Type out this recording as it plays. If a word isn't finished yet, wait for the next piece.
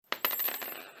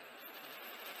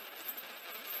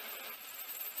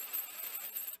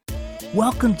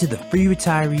Welcome to the Free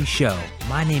Retiree Show.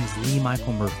 My name is Lee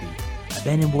Michael Murphy. I've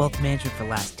been in wealth management for the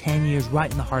last 10 years, right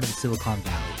in the heart of the Silicon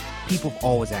Valley. People have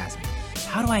always asked me,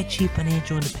 how do I achieve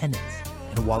financial independence?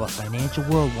 And while the financial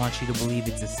world wants you to believe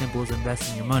it's as simple as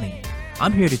investing your money,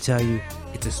 I'm here to tell you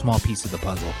it's a small piece of the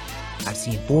puzzle. I've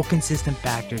seen 4 consistent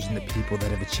factors in the people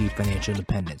that have achieved financial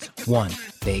independence. 1,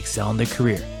 they excel in their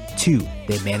career. 2,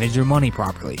 they manage their money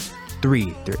properly.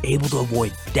 3, they're able to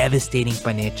avoid devastating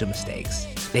financial mistakes.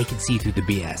 They can see through the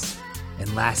BS.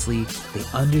 And lastly, they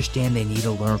understand they need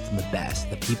to learn from the best,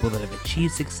 the people that have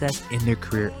achieved success in their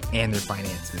career and their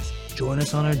finances. Join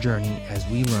us on our journey as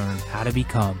we learn how to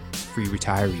become free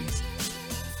retirees.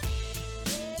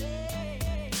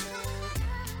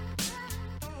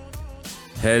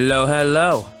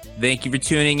 Hello. Thank you for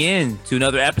tuning in to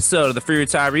another episode of the Free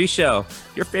Retiree Show,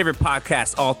 your favorite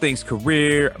podcast, all things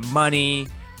career, money,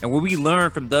 and where we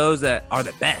learn from those that are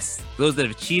the best, those that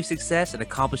have achieved success and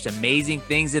accomplished amazing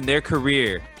things in their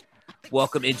career.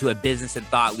 Welcome into a business and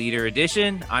thought leader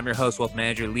edition. I'm your host, wealth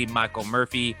manager, Lee Michael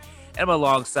Murphy, and I'm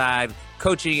alongside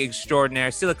coaching extraordinaire,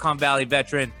 Silicon Valley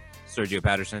veteran, Sergio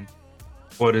Patterson.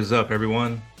 What is up,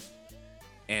 everyone?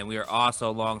 And we are also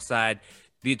alongside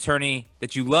the attorney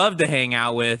that you love to hang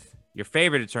out with, your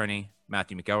favorite attorney,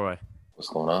 Matthew McElroy. What's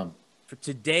going on? For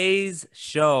today's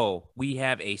show, we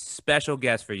have a special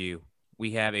guest for you.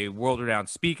 We have a world-renowned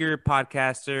speaker,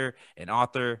 podcaster, and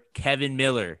author, Kevin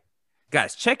Miller.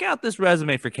 Guys, check out this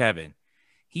resume for Kevin.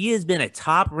 He has been a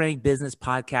top-ranked business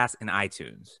podcast in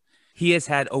iTunes. He has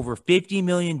had over 50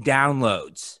 million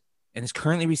downloads and is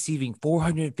currently receiving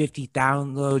 450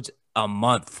 downloads a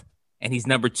month. And he's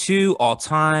number 2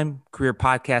 all-time career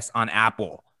podcast on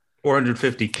Apple.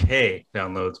 450K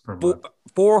downloads per month.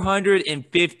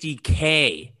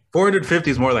 450K.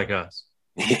 450 is more like us.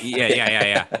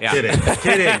 Yeah.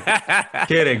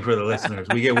 Kidding for the listeners.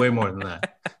 We get way more than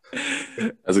that.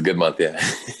 That's a good month, yeah.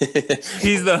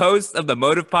 He's the host of the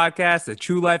Motive Podcast, the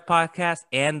True Life Podcast,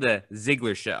 and the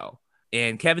Ziegler Show.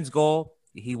 And Kevin's goal,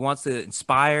 he wants to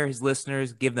inspire his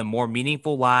listeners, give them more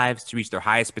meaningful lives to reach their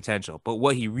highest potential. But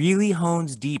what he really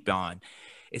hones deep on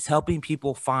is helping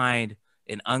people find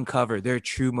and uncover their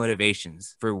true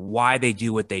motivations for why they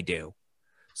do what they do.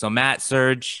 So Matt,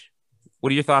 Serge,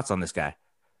 what are your thoughts on this guy?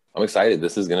 I'm excited.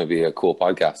 This is going to be a cool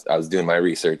podcast. I was doing my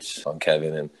research on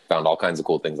Kevin and found all kinds of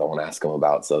cool things I want to ask him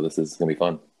about. So this is going to be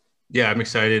fun. Yeah, I'm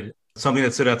excited. Something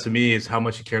that stood out to me is how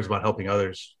much he cares about helping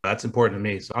others. That's important to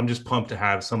me. So I'm just pumped to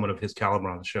have someone of his caliber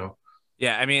on the show.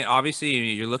 Yeah, I mean, obviously,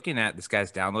 you're looking at this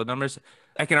guy's download numbers.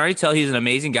 I can already tell he's an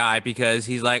amazing guy because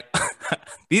he's like,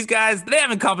 these guys, they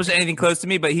haven't accomplished anything close to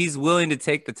me, but he's willing to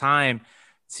take the time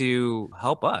to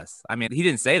help us. I mean, he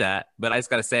didn't say that, but I just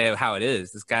got to say how it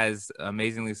is. This guy's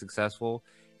amazingly successful,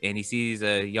 and he sees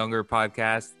a younger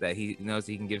podcast that he knows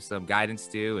he can give some guidance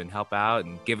to and help out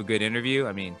and give a good interview.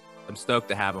 I mean, I'm stoked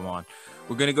to have him on.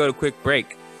 We're going to go to a quick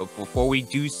break. But before we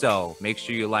do so, make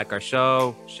sure you like our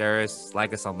show, share us,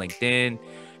 like us on LinkedIn.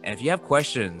 And if you have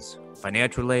questions,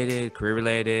 financial related, career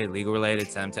related, legal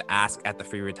related, send them to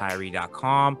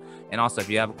ask@thefreeretiree.com. And also, if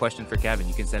you have a question for Kevin,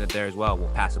 you can send it there as well. We'll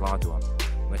pass it on to him.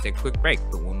 We're going to take a quick break,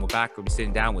 but when we're back, we'll be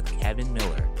sitting down with Kevin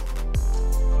Miller.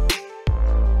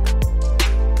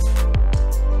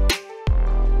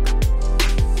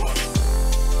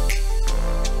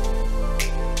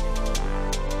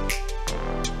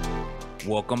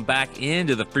 Welcome back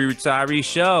into the Free Retiree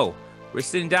Show. We're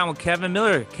sitting down with Kevin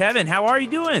Miller. Kevin, how are you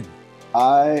doing?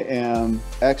 I am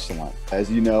excellent. As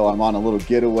you know, I'm on a little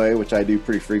getaway, which I do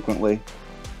pretty frequently,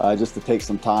 just to take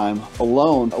some time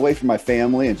alone, away from my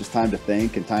family, and just time to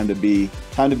think and time to be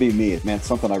me. Man, it's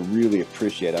something I really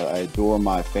appreciate. I adore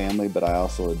my family, but I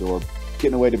also adore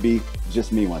getting away to be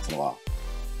just me once in a while.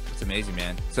 It's amazing,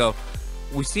 man. So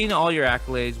we've seen all your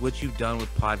accolades, what you've done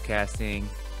with podcasting.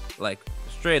 Like,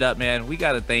 straight up, man, we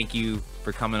got to thank you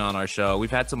for coming on our show. We've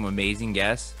had some amazing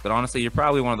guests, but honestly, you're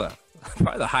probably one of the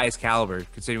highest caliber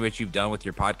considering what you've done with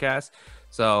your podcast.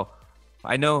 So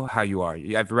I know how you are.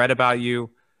 I've read about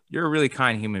you. You're a really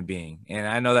kind human being. And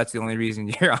I know that's the only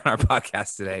reason you're on our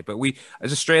podcast today, but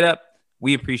just straight up,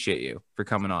 we appreciate you for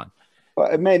coming on.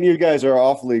 Well, man, you guys are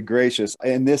awfully gracious.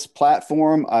 In this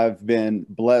platform, I've been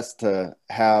blessed to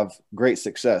have great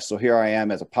success. So here I am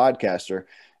as a podcaster,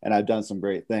 and I've done some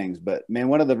great things. But man,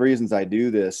 one of the reasons I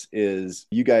do this is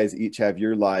you guys each have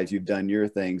your lives, you've done your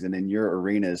things, and in your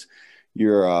arenas,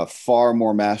 you're far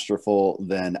more masterful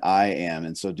than I am.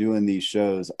 And so doing these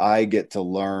shows, I get to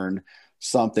learn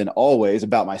something always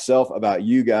about myself, about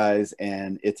you guys.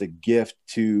 And it's a gift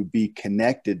to be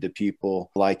connected to people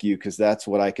like you, because that's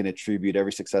what I can attribute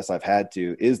every success I've had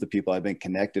to, is the people I've been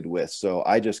connected with. So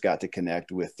I just got to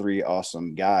connect with 3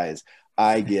 awesome guys.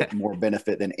 I get more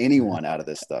benefit than anyone out of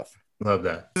this stuff. Love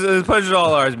that. The pleasure's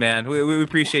all ours, man. We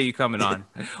appreciate you coming on.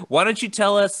 Why don't you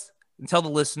tell us and tell the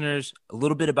listeners a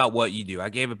little bit about what you do? I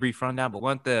gave a brief rundown, but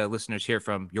want the listeners hear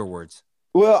from your words.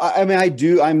 Well, I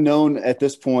mean, I'm known at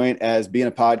this point as being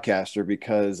a podcaster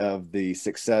because of the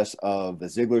success of the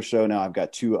Ziegler Show. Now I've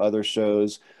got 2 other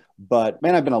shows. But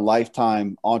man, I've been a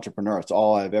lifetime entrepreneur. It's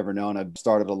all I've ever known. I've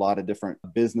started a lot of different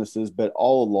businesses, but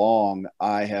all along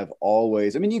I have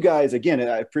always, I mean, you guys, again,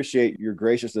 I appreciate your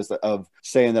graciousness of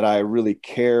saying that I really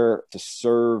care to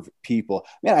serve people.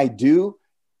 Man, I do.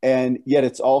 And yet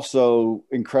it's also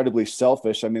incredibly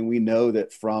selfish. I mean, we know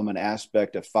that from an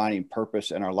aspect of finding purpose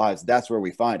in our lives, that's where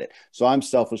we find it. So I'm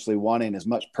selfishly wanting as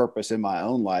much purpose in my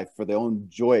own life for the own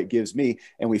joy it gives me.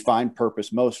 And we find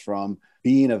purpose most from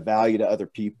being of value to other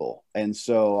people. And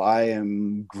so I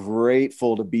am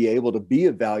grateful to be able to be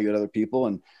of value to other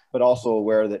people, but also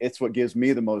aware that it's what gives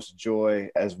me the most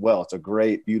joy as well. It's a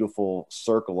great, beautiful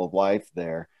circle of life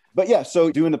there. But yeah,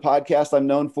 so doing the podcast, I'm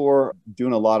known for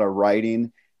doing a lot of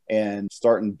writing and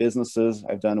starting businesses.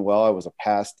 I've done well. I was a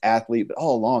past athlete, but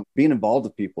all along being involved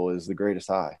with people is the greatest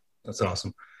high. That's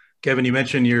awesome. Kevin, you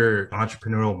mentioned your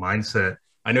entrepreneurial mindset.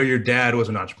 I know your dad was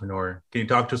an entrepreneur. Can you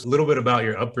talk to us a little bit about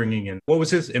your upbringing and what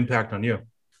was his impact on you?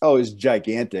 Oh, it's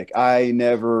gigantic. I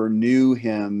never knew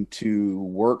him to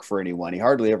work for anyone. He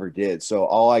hardly ever did. So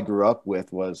all I grew up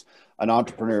with was an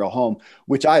entrepreneurial home,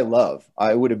 which I love.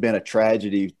 It would have been a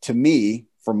tragedy to me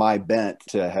for my bent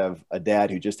to have a dad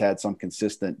who just had some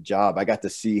consistent job. I got to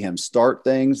see him start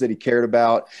things that he cared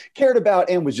about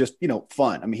and was just,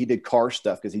 fun. I mean, he did car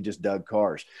stuff because he just dug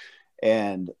cars.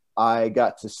 And I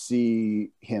got to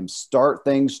see him start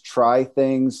things, try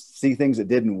things, see things that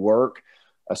didn't work.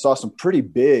 I saw some pretty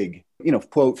big,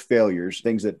 quote, failures,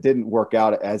 things that didn't work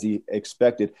out as he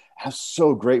expected. I'm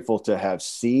so grateful to have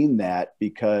seen that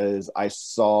because I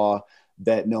saw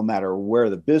that no matter where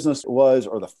the business was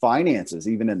or the finances,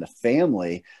 even in the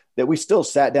family, that we still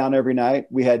sat down every night.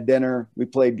 We had dinner, we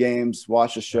played games,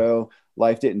 watched a show,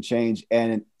 life didn't change.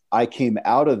 And I came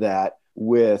out of that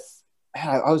with,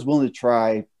 man, I was willing to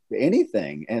try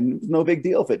anything and it was no big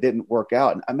deal if it didn't work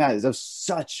out. And it was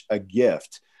such a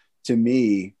gift to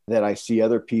me that I see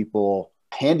other people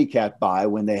handicapped by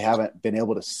when they haven't been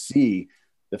able to see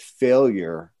the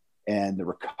failure and the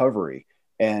recovery.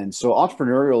 And so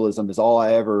entrepreneurialism is all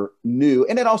I ever knew.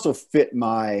 And it also fit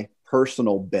my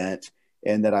personal bent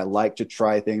and that I like to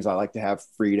try things. I like to have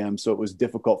freedom. So it was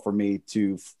difficult for me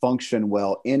to function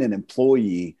well in an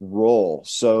employee role.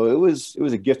 So it was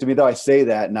a gift to me, though I say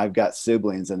that, and I've got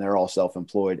siblings and they're all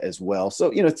self-employed as well. So,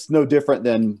 it's no different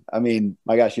than,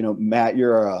 my gosh, Matt,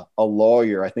 you're a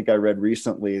lawyer. I think I read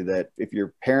recently that if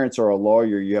your parents are a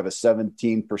lawyer, you have a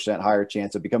 17% higher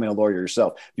chance of becoming a lawyer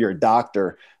yourself. If you're a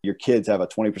doctor, your kids have a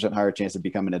 20% higher chance of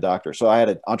becoming a doctor. So I had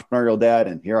an entrepreneurial dad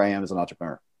and here I am as an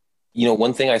entrepreneur.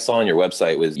 One thing I saw on your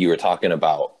website was you were talking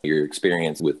about your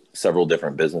experience with several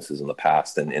different businesses in the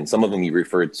past, and some of them you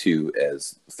referred to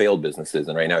as failed businesses.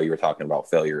 And right now you were talking about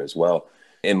failure as well.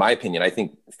 In my opinion, I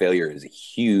think failure is a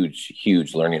huge,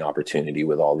 huge learning opportunity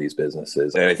with all these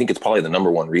businesses. And I think it's probably the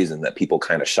number one reason that people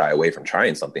kind of shy away from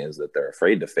trying something is that they're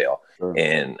afraid to fail. Sure.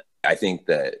 And I think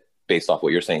that based off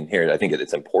what you're saying here, I think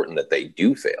it's important that they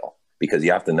do fail because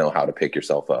you have to know how to pick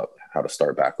yourself up, how to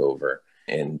start back over,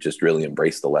 and just really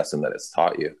embrace the lesson that it's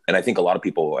taught you. And I think a lot of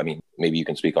people, maybe you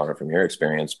can speak on it from your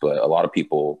experience, but a lot of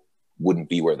people wouldn't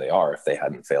be where they are if they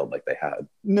hadn't failed like they had.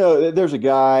 No, there's a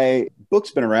guy,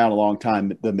 book's been around a long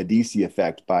time, The Medici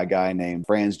Effect by a guy named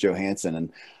Franz Johansson.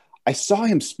 And I saw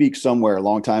him speak somewhere a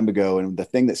long time ago. And the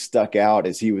thing that stuck out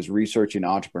is he was researching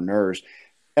entrepreneurs.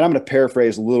 And I'm going to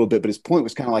paraphrase a little bit, but his point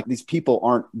was kind of like these people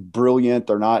aren't brilliant.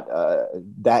 They're not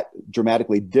that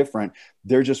dramatically different.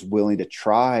 They're just willing to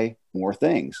try more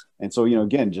things. And so,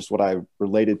 again, just what I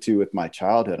related to with my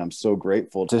childhood, I'm so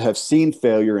grateful to have seen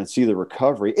failure and see the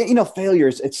recovery. Failure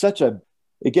is,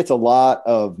 it gets a lot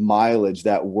of mileage,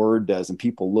 that word does, and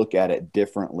people look at it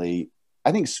differently.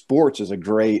 I think sports is a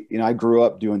great, I grew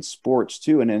up doing sports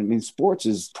too. And sports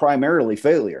is primarily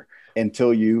failure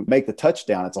until you make the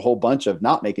touchdown. It's a whole bunch of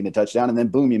not making the touchdown and then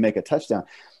boom, you make a touchdown.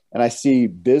 And I see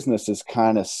business is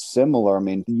kind of similar.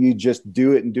 You just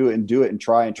do it and do it and do it and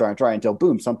try until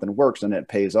boom, something works and it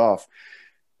pays off.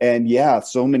 And yeah,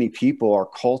 so many people, our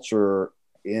culture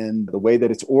in the way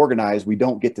that it's organized, we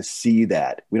don't get to see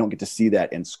that. We don't get to see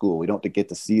that in school. We don't get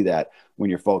to see that when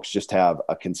your folks just have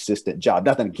a consistent job.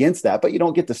 Nothing against that, but you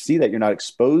don't get to see that. You're not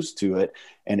exposed to it.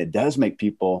 And it does make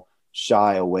people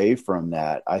shy away from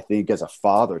that. I think as a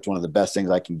father, it's one of the best things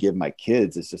I can give my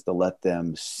kids is just to let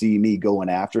them see me going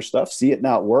after stuff, see it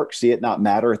not work, see it not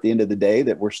matter at the end of the day,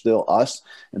 that we're still us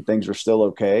and things are still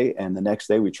okay. And the next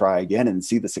day we try again and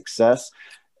see the success.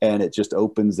 And it just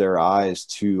opens their eyes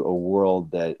to a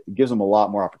world that gives them a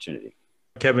lot more opportunity.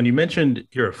 Kevin, you mentioned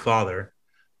you're a father.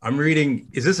 I'm reading,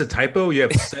 is this a typo? You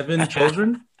have 7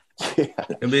 children? Yeah.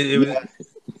 I mean,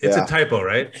 it's a typo,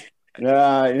 right?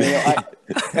 I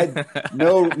had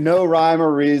no rhyme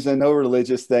or reason, no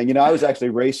religious thing. I was actually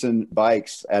racing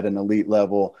bikes at an elite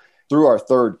level through our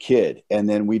 3rd kid. And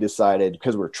then we decided,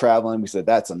 because we're traveling, we said,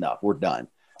 that's enough. We're done.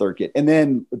 3rd kid. And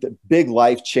then the big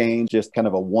life change, just kind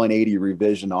of a 180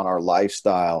 revision on our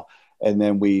lifestyle. And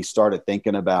then we started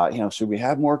thinking about, should we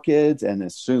have more kids? And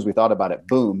as soon as we thought about it,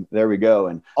 boom, there we go.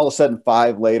 And all of a sudden,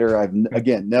 5 later, I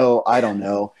don't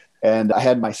know. And I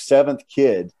had my 7th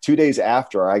kid 2 days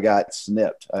after I got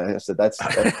snipped. I said, that's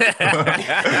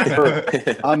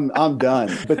I'm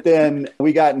done. But then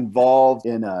we got involved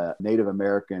in a Native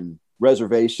American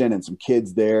reservation and some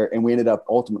kids there. And we ended up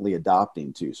ultimately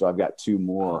adopting 2. So I've got 2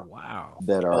 more. Oh, wow.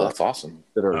 That are, that's awesome.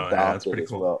 That are adopted that's pretty as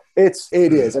cool. well. It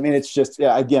is. I mean, it's just,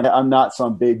 again, I'm not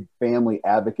some big family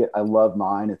advocate. I love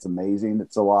mine. It's amazing.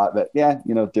 It's a lot, but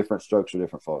different strokes for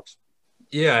different folks.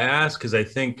 Yeah, I ask because I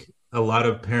think a lot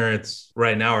of parents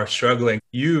right now are struggling.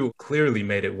 You clearly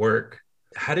made it work.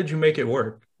 How did you make it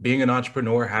work? Being an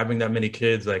entrepreneur, having that many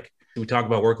kids, like we talk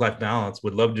about work-life balance,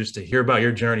 would love just to hear about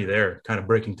your journey there, kind of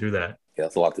breaking through that. Yeah,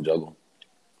 that's a lot to juggle.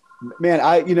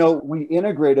 Man, we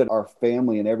integrated our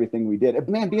family in everything we did.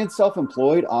 Man, being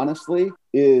self-employed, honestly,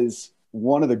 is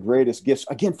one of the greatest gifts.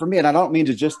 Again, for me, and I don't mean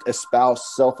to just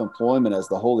espouse self-employment as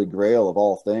the holy grail of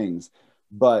all things,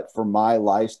 but for my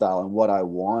lifestyle and what I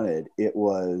wanted, it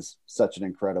was such an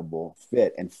incredible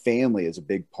fit. And family is a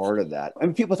big part of that. I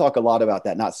mean, people talk a lot about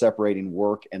that, not separating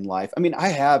work and life. I mean,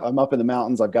 I'm up in the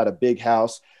mountains. I've got a big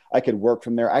house. I could work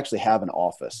from there. I actually have an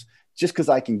office just because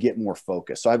I can get more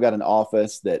focused. So I've got an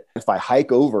office that if I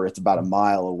hike over, it's about a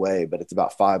mile away, but it's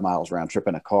about 5 miles round trip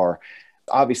in a car.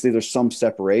 Obviously, there's some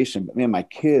separation, but man, my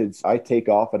kids, I take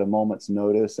off at a moment's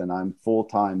notice and I'm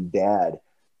full-time dad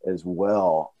as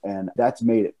well. And that's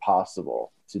made it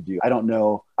possible to do. I don't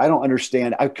know. I don't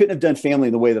understand. I couldn't have done family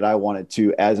the way that I wanted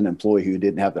to as an employee who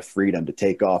didn't have the freedom to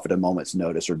take off at a moment's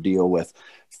notice or deal with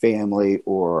family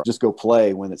or just go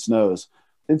play when it snows.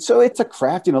 And so it's a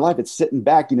crafting of life. It's sitting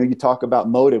back, you talk about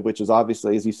motive, which is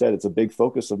obviously, as you said, it's a big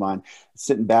focus of mine,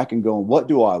 sitting back and going, what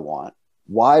do I want?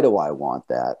 Why do I want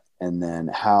that? And then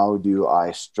how do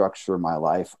I structure my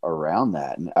life around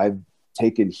that? And I've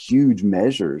taken huge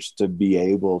measures to be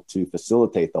able to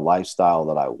facilitate the lifestyle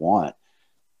that I want.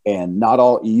 And not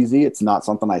all easy. It's not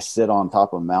something I sit on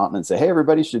top of a mountain and say, hey,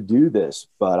 everybody should do this.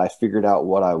 But I figured out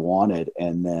what I wanted.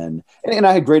 And then, and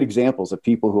I had great examples of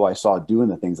people who I saw doing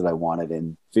the things that I wanted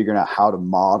and figuring out how to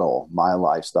model my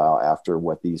lifestyle after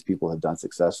what these people have done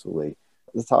successfully.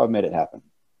 That's how I made it happen.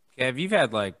 Kev, you've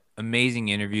had like amazing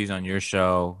interviews on your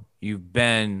show. You've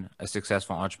been a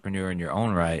successful entrepreneur in your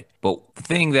own right. But the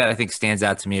thing that I think stands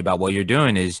out to me about what you're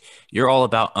doing is you're all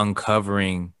about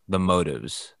uncovering the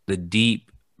motives, the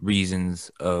deep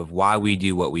reasons of why we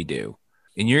do what we do.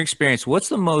 In your experience, what's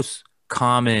the most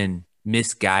common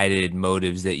misguided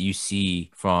motives that you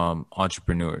see from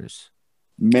entrepreneurs?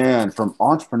 Man, from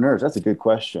entrepreneurs, that's a good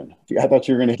question. I thought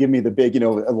you were going to give me the big,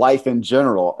 life in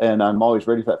general, and I'm always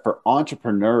ready for that. For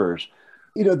entrepreneurs,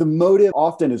 the motive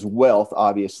often is wealth,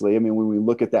 obviously. I mean, when we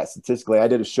look at that statistically, I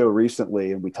did a show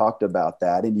recently and we talked about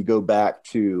that. And you go back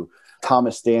to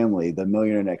Thomas Stanley, the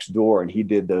Millionaire Next Door, and he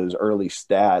did those early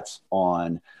stats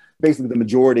on basically the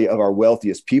majority of our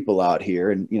wealthiest people out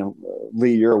here. And,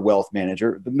 Lee, you're a wealth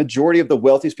manager. The majority of the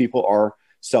wealthiest people are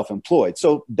self-employed.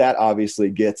 So that obviously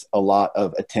gets a lot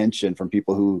of attention from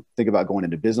people who think about going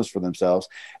into business for themselves.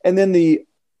 And then the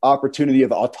opportunity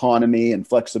of autonomy and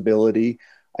flexibility,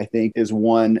 I think, is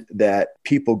one that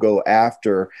people go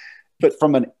after. But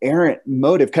from an errant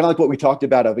motive, kind of like what we talked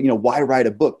about of, why write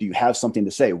a book? Do you have something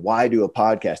to say? Why do a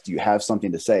podcast? Do you have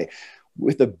something to say?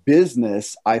 With a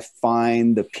business, I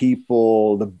find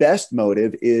the best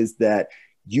motive is that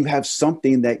you have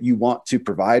something that you want to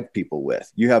provide people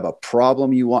with. You have a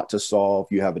problem you want to solve.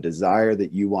 You have a desire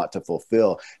that you want to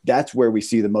fulfill. That's where we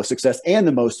see the most success and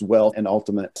the most wealth and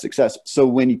ultimate success. So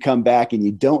when you come back and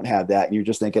you don't have that and you're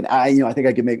just thinking, I think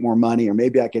I could make more money, or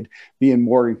maybe I could be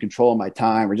more in control of my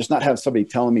time, or just not have somebody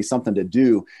telling me something to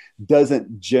do,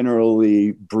 doesn't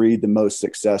generally breed the most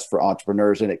success for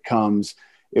entrepreneurs. And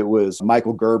it was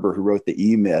Michael Gerber who wrote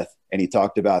the E-Myth, and he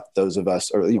talked about those of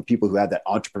us, or people who have that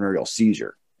entrepreneurial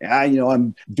seizure.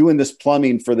 I'm doing this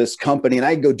plumbing for this company and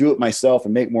I can go do it myself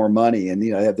and make more money.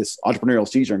 And, I have this entrepreneurial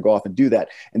seizure and go off and do that.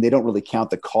 And they don't really count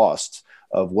the costs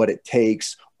of what it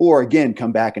takes, or again,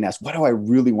 come back and ask, what do I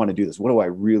really want to do this? What do I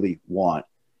really want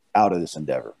out of this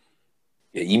endeavor?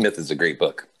 Yeah, E-Myth is a great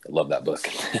book. I love that book.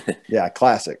 Yeah,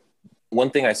 classic. One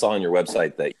thing I saw on your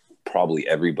website that probably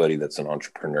everybody that's an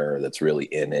entrepreneur that's really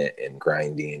in it and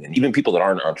grinding, and even people that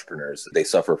aren't entrepreneurs, they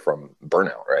suffer from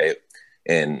burnout, right?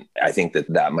 And I think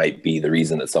that that might be the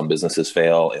reason that some businesses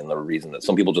fail, and the reason that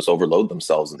some people just overload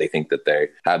themselves and they think that they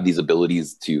have these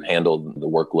abilities to handle the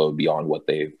workload beyond what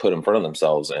they put in front of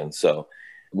themselves. And so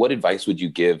what advice would you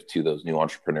give to those new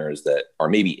entrepreneurs that are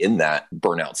maybe in that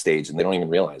burnout stage and they don't even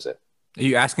realize it? Are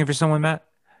you asking for someone, Matt?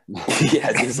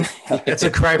 Yeah, it's a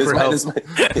cry for help.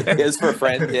 It's for a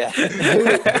friend. Yeah.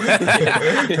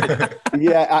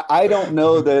 Yeah. I don't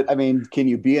know that. I mean, can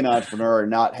you be an entrepreneur and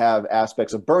not have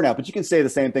aspects of burnout? But you can say the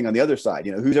same thing on the other side.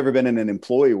 Who's ever been in an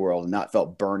employee world and not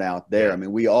felt burnout there? Yeah. I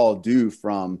mean, we all do,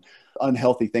 from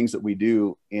unhealthy things that we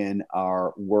do in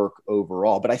our work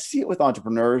overall. But I see it with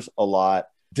entrepreneurs a lot.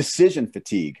 Decision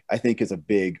fatigue, I think, is a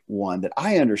big one that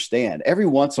I understand. Every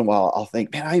once in a while, I'll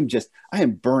think, man, I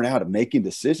am burnt out of making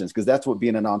decisions, because that's what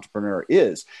being an entrepreneur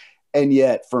is. And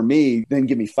yet for me, then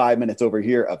give me 5 minutes over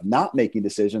here of not making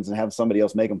decisions and have somebody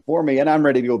else make them for me, and I'm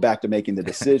ready to go back to making the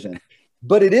decision.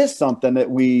 But it is something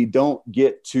that we don't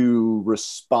get to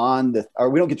respond, or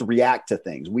we don't get to react to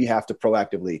things. We have to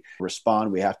proactively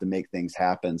respond. We have to make things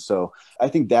happen. So I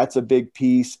think that's a big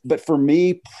piece. But for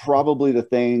me, probably the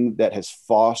thing that has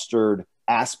fostered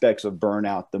aspects of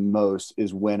burnout the most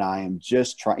is when I am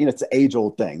just trying, it's an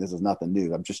age-old thing. This is nothing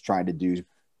new. I'm just trying to do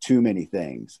too many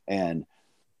things. And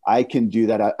I can do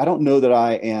that. I don't know that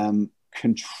I am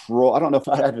control. I don't know if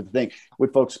I have to think,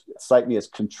 would folks cite me as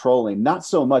controlling? Not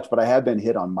so much, but I have been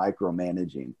hit on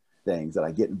micromanaging things that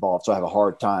I get involved. So I have a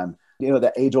hard time,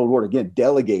 that age old word again,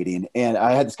 delegating. And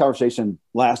I had this conversation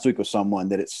last week with someone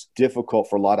that it's difficult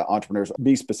for a lot of entrepreneurs,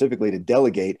 me specifically, to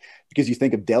delegate, because you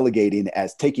think of delegating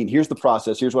as taking, here's the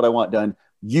process, here's what I want done,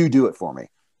 you do it for me.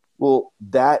 Well,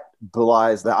 that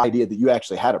belies the idea that you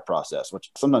actually had a process,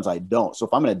 which sometimes I don't. So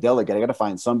if I'm going to delegate, I got to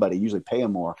find somebody, usually pay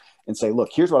them more, and say, look,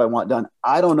 here's what I want done.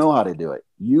 I don't know how to do it.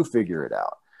 You figure it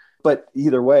out. But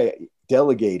either way,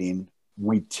 delegating,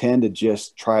 we tend to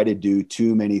just try to do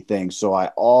too many things. So I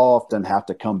often have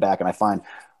to come back, and I find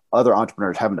other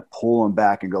entrepreneurs having to pull them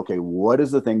back and go, okay, what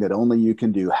is the thing that only you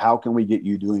can do? How can we get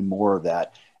you doing more of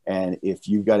that? And if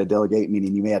you've got to delegate,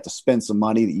 meaning you may have to spend some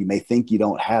money that you may think you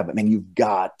don't have, I mean, you've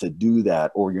got to do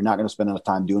that, or you're not going to spend enough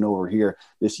time doing over here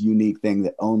this unique thing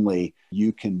that only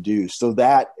you can do. So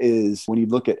that is, when you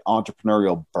look at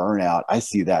entrepreneurial burnout, I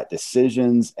see that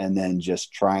decisions and then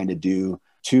just trying to do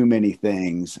too many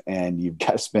things, and you've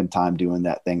got to spend time doing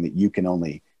that thing that you can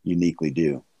only uniquely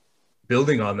do.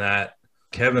 Building on that,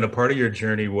 Kevin, a part of your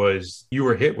journey was you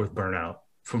were hit with burnout.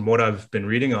 From what I've been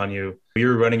reading on you, you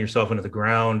were running yourself into the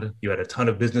ground. You had a ton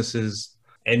of businesses.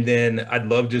 And then I'd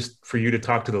love just for you to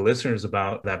talk to the listeners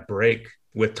about that break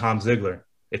with Tom Ziglar.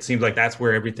 It seems like that's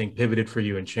where everything pivoted for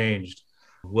you and changed.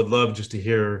 Would love just to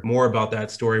hear more about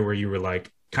that story where you were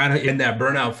like kind of in that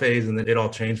burnout phase and then it all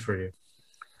changed for you.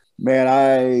 Man,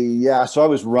 so I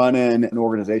was running an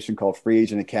organization called Free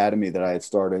Agent Academy that I had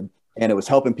started, and it was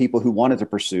helping people who wanted to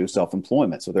pursue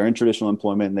self-employment. So they're in traditional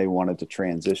employment and they wanted to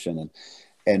transition,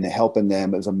 and helping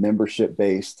them. It was a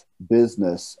membership-based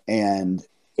business, and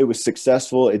it was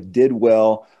successful. It did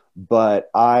well, but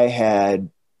I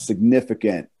had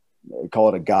significant, call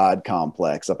it a God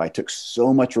complex. I took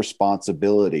so much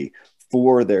responsibility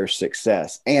for their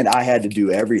success, and I had to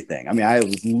do everything. I mean, I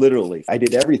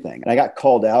did everything, and I got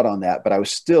called out on that, but I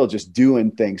was still just doing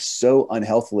things so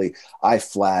unhealthily. I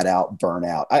flat out burn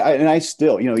out. I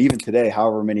still, even today,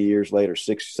 however many years later,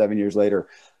 6, 7 years later,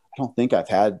 I don't think I've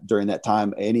had during that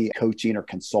time any coaching or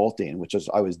consulting,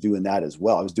 I was doing that as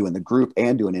well. I was doing the group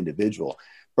and doing individual.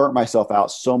 Burnt myself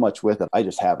out so much with it. I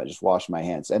just washed my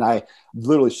hands. And I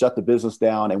literally shut the business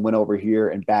down and went over here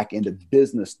and back into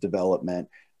business development,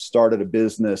 started a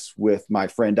business with my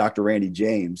friend, Dr. Randy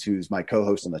James, who's my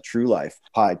co-host on the True Life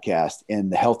podcast, in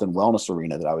the health and wellness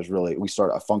arena that we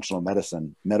started a functional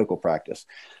medicine medical practice,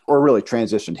 or really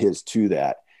transitioned his to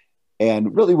that.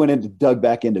 And really dug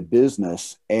back into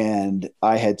business. And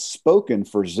I had spoken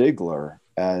for Ziglar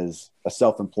as a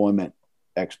self-employment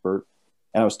expert.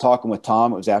 And I was talking with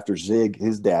Tom. It was after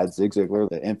his dad, Zig Ziglar,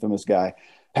 the infamous guy,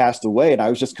 passed away. And I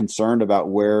was just concerned about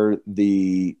where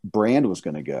the brand was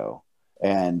going to go,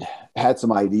 and had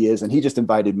some ideas. And he just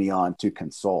invited me on to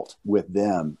consult with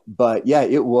them. But yeah,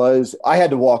 I had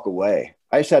to walk away.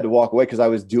 I just had to walk away because I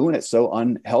was doing it so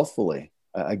unhealthfully.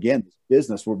 Again,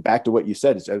 business, we're back to what you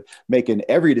said, is making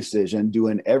every decision,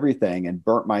 doing everything, and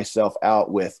burnt myself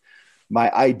out with my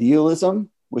idealism,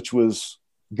 which was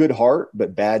good heart,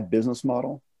 but bad business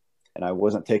model. And I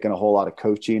wasn't taking a whole lot of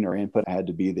coaching or input. I had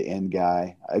to be the end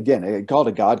guy. Again, I called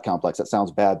it a God complex. That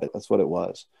sounds bad, but that's what it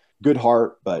was. Good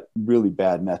heart, but really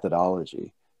bad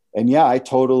methodology. And yeah, I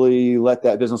totally let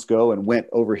that business go and went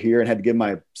over here and had to give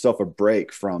myself a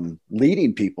break from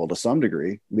leading people to some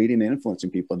degree, leading and influencing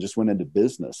people, and just went into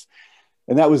business.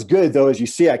 And that was good, though. As you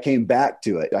see, I came back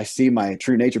to it. I see my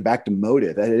true nature, back to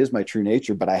motive. That is my true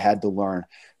nature, but I had to learn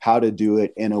how to do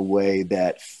it in a way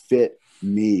that fit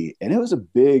me. And it was a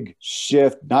big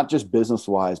shift, not just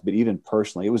business-wise, but even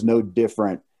personally. It was no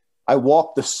different. I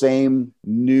walked the same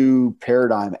new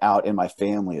paradigm out in my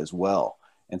family as well.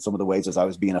 And some of the ways as I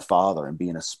was being a father and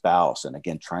being a spouse, and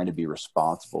again, trying to be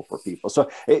responsible for people. So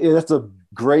that's a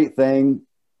great thing.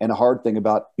 And a hard thing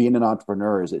about being an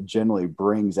entrepreneur is it generally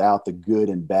brings out the good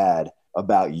and bad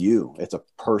about you. It's a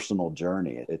personal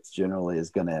journey. It generally is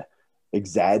going to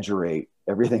exaggerate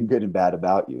everything good and bad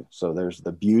about you. So there's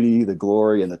the beauty, the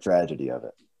glory, and the tragedy of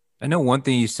it. I know one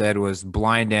thing you said was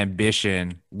blind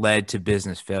ambition led to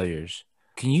business failures.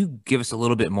 Can you give us a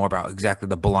little bit more about exactly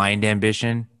the blind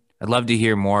ambition? I'd love to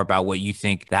hear more about what you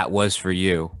think that was for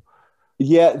you.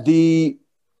 Yeah,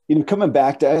 coming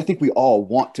back to, I think we all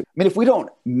want to. I mean, if we don't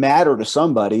matter to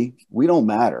somebody, we don't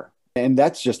matter. And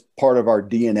that's just part of our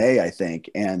DNA, I think.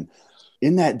 And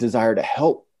in that desire to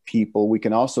help people, we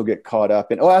can also get caught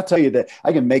up in, I'll tell you that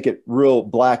I can make it real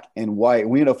black and white.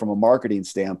 We know from a marketing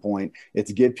standpoint,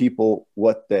 it's give people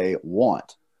what they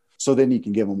want. So then you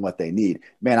can give them what they need.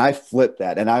 Man, I flipped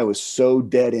that. And I was so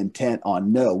dead intent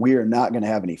on, no, we are not going to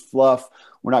have any fluff.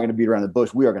 We're not going to beat around the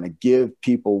bush. We are going to give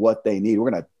people what they need.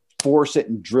 We're going to force it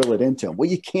and drill it into them.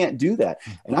 Well, you can't do that.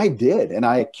 And I did. And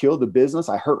I killed the business.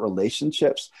 I hurt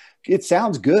relationships. It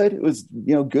sounds good. It was,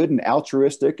 good and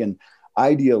altruistic and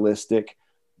idealistic,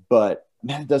 but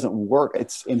man, it doesn't work.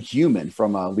 It's inhuman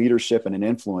from a leadership and an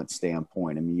influence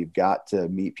standpoint. I mean, you've got to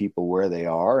meet people where they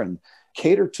are and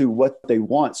cater to what they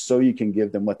want so you can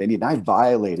give them what they need. And I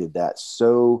violated that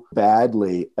so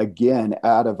badly, again,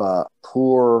 out of a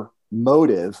poor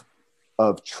motive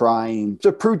of trying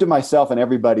to prove to myself and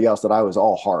everybody else that I was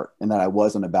all heart and that I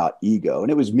wasn't about ego.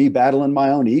 And it was me battling my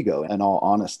own ego, in all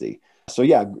honesty. So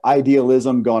yeah,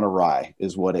 idealism gone awry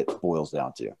is what it boils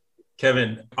down to.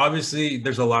 Kevin, obviously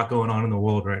there's a lot going on in the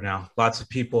world right now. Lots of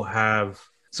people have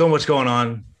so much going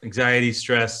on, anxiety,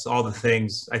 stress, all the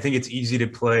things. I think it's easy to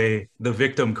play the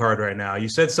victim card right now. You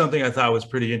said something I thought was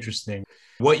pretty interesting.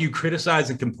 What you criticize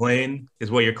and complain is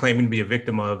what you're claiming to be a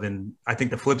victim of. And I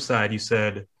think the flip side, you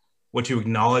said, what you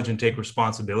acknowledge and take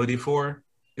responsibility for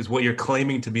is what you're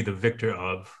claiming to be the victor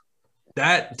of.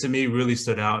 That to me really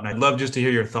stood out. And I'd love just to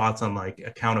hear your thoughts on like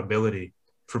accountability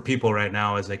for people right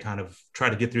now as they kind of try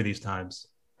to get through these times.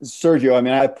 Sergio, I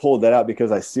mean, I pulled that out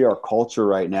because I see our culture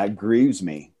right now. It grieves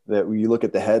me that when you look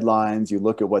at the headlines, you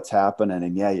look at what's happening,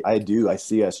 and yeah, I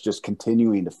see us just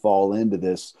continuing to fall into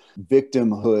this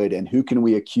victimhood and who can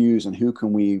we accuse and who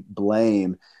can we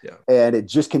blame? Yeah. And it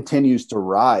just continues to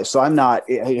rise. So I'm not,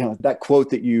 that quote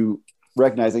that you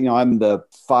recognize, I'm the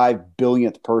 5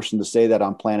 billionth person to say that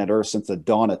on planet Earth since the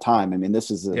dawn of time. I mean, this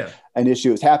is an issue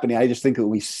that's happening. I just think that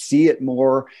we see it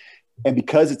more. And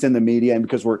because it's in the media and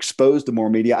because we're exposed to more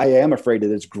media, I am afraid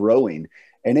that it's growing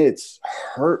and it's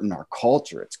hurting our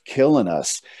culture. It's killing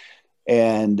us.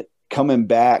 And coming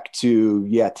back to,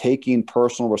 taking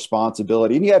personal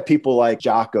responsibility. And you have people like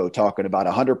Jocko talking about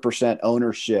 100%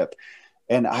 ownership.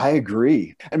 And I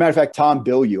agree. As a matter of fact, Tom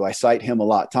Bilyeu, I cite him a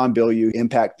lot. Tom Bilyeu,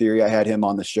 Impact Theory. I had him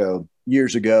on the show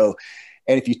years ago.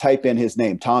 And if you type in his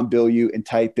name, Tom Bilyeu, and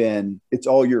type in, it's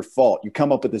all your fault, you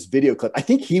come up with this video clip. I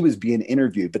think he was being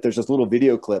interviewed, but there's this little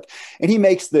video clip. And he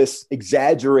makes this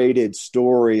exaggerated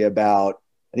story about,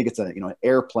 I think it's an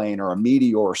airplane or a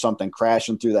meteor or something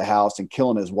crashing through the house and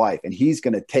killing his wife. And he's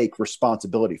going to take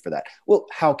responsibility for that. Well,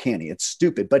 how can he? It's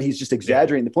stupid, but he's just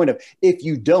exaggerating the point of, if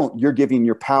you don't, you're giving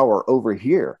your power over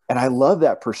here. And I love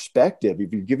that perspective.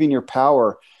 If you're giving your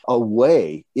power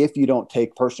away, if you don't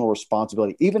take personal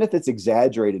responsibility, even if it's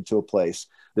exaggerated to a place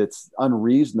that's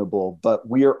unreasonable, but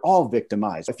we are all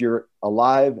victimized. If you're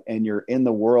alive and you're in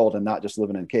the world and not just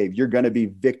living in a cave, you're going to be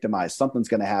victimized. Something's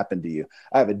going to happen to you.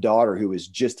 I have a daughter who was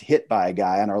just hit by a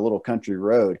guy on our little country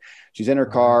road. She's in her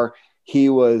car. He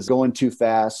was going too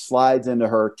fast, slides into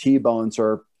her, T-bones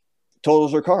her,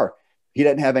 totals her car. He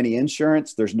doesn't have any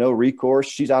insurance. There's no recourse.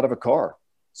 She's out of a car.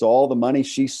 So all the money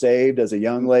she saved as a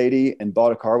young lady and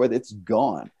bought a car with, it's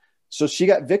gone. So she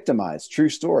got victimized. True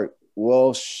story.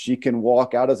 Well, she can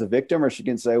walk out as a victim, or she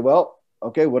can say, well,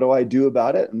 okay, what do I do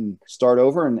about it? And start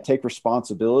over and take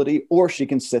responsibility. Or she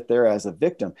can sit there as a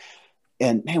victim.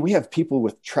 And man, we have people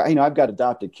with, I've got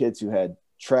adopted kids who had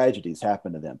tragedies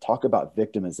happen to them. Talk about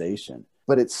victimization.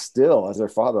 But it's still, as their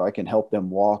father, I can help them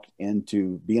walk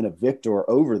into being a victor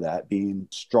over that, being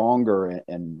stronger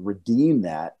and redeem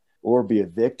that, or be a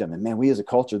victim. And man, we as a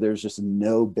culture, there's just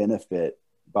no benefit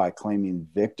by claiming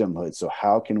victimhood. So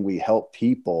how can we help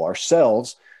people,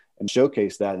 ourselves, and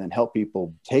showcase that, and then help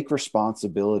people take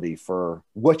responsibility for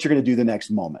what you're going to do the next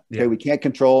moment? Okay. We can't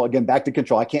control, again, back to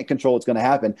control. I can't control what's going to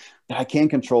happen, but I can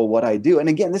control what I do. And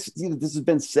again, this has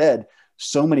been said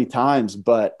so many times,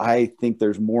 but I think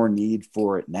there's more need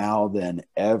for it now than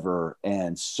ever.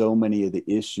 And so many of the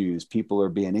issues, people are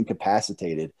being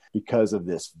incapacitated because of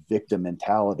this victim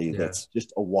mentality that's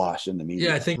just awash in the media.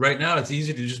 Yeah, I think right now it's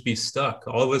easy to just be stuck.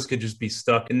 All of us could just be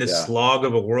stuck in this slog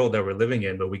of a world that we're living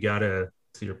in, but we got to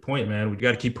your point, man, we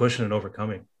got to keep pushing and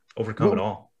overcome it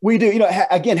all. We do,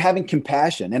 again, having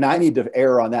compassion, and I need to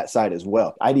err on that side as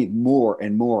well. I need more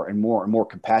and more and more and more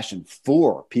compassion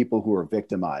for people who are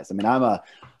victimized. I mean, I'm a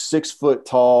 6 foot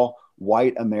tall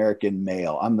white American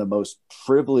male. I'm the most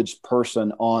privileged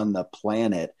person on the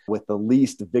planet with the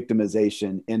least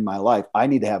victimization in my life. I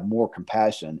need to have more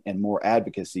compassion and more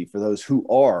advocacy for those who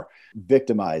are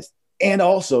victimized, and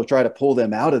also try to pull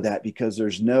them out of that, because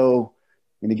there's no,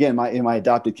 and again, my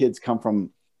adopted kids come from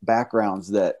backgrounds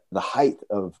that the height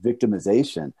of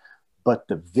victimization, but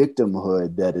the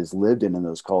victimhood that is lived in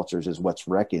those cultures is what's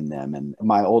wrecking them. And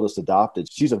my oldest adopted,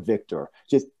 she's a victor.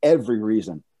 She has every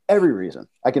reason.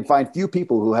 I can find few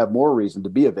people who have more reason to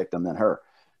be a victim than her.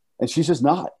 And she's just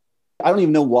not. I don't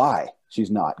even know why she's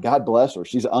not. God bless her.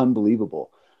 She's unbelievable.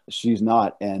 She's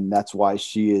not. And that's why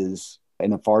she is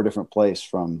in a far different place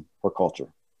from her culture.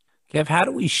 Kev, how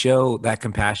do we show that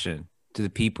compassion to the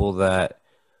people that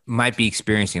might be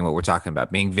experiencing what we're talking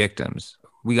about, being victims?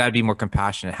 We got to be more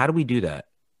compassionate. How do we do that?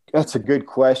 That's a good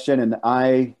question. And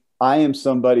I am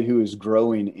somebody who is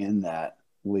growing in that,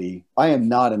 Lee. I am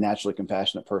not a naturally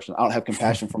compassionate person. I don't have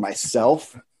compassion for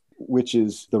myself, which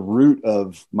is the root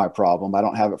of my problem. I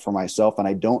don't have it for myself, and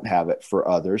I don't have it for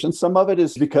others. And some of it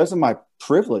is because of my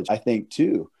privilege, I think,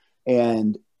 too.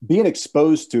 And being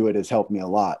exposed to it has helped me a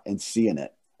lot, and seeing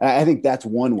it. And I think that's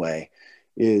one way,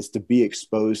 is to be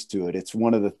exposed to it. It's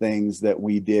one of the things that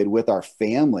we did with our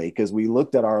family, because we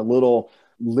looked at our little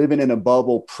living in a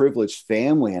bubble privileged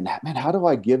family, and man, how do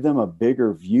I give them a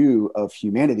bigger view of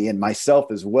humanity, and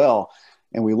myself as well?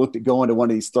 And we looked at going to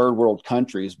one of these third world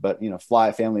countries, but fly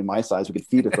a family my size, we could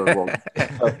feed a third world.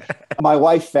 So my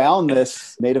wife found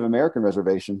this Native American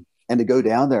reservation, and to go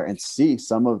down there and see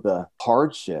some of the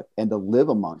hardship and to live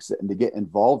amongst it and to get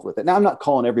involved with it. Now, I'm not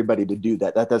calling everybody to do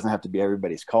that. That doesn't have to be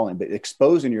everybody's calling, but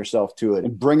exposing yourself to it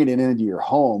and bringing it into your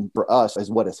home for us is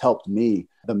what has helped me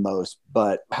the most.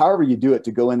 But however you do it,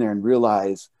 to go in there and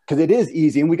realize, because it is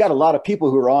easy. And we got a lot of people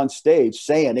who are on stage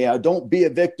saying, don't be a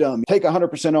victim, take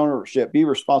 100% ownership, be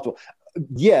responsible.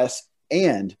 Yes.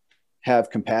 And have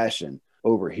compassion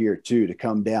over here too, to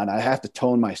come down. I have to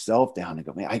tone myself down and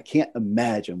go, man, I can't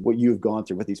imagine what you've gone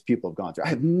through, what these people have gone through. I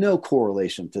have no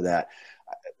correlation to that.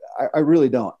 I really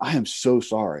don't. I am so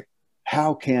sorry.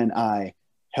 How can I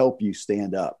help you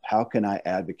stand up? How can I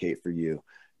advocate for you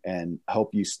and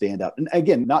help you stand up? And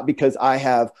again, not because I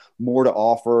have more to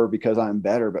offer, because I'm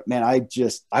better, but man,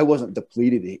 I wasn't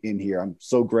depleted in here. I'm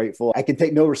so grateful. I can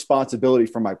take no responsibility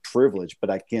for my privilege, but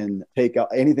I can take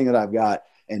anything that I've got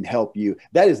and help you.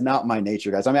 That is not my nature,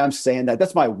 guys. I mean, I'm saying that.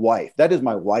 That's my wife. That is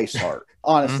my wife's heart.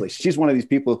 Honestly, she's one of these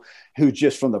people who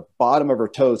just from the bottom of her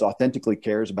toes authentically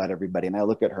cares about everybody. And I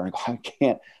look at her and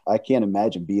go, I can't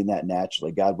imagine being that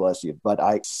naturally. God bless you. But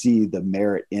I see the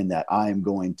merit in that. I am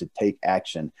going to take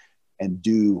action and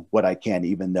do what I can,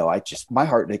 even though my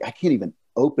heart, I can't even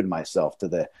open myself to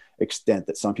the extent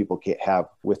that some people can't have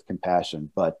with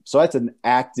compassion. But so that's an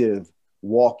active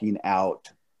walking out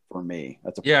for me.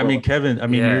 That's I mean, Kevin,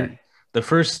 the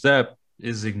first step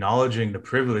is acknowledging the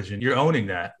privilege, and you're owning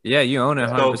that. Yeah, you own it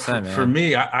 100%. So for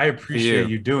me, I appreciate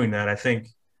you doing that. I think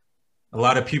a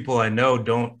lot of people I know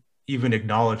don't even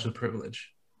acknowledge the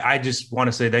privilege. I just want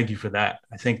to say thank you for that.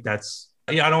 I think that's,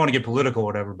 I don't want to get political or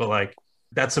whatever, but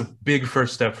that's a big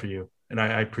first step for you. And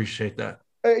I appreciate that.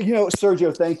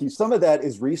 Sergio, thank you. Some of that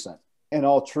is recent, in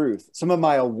all truth. Some of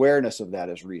my awareness of that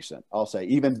is recent. I'll say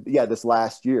even, this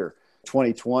last year,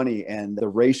 2020, and the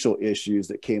racial issues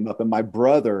that came up. And my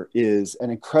brother is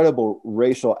an incredible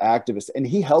racial activist. And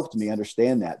he helped me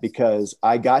understand that, because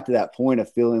I got to that point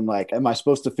of feeling like, am I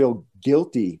supposed to feel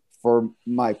guilty for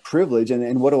my privilege?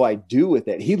 And what do I do with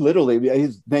it? He literally,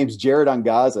 his name's Jared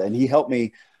Angaza, and he helped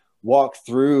me walk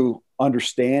through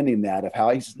understanding that of how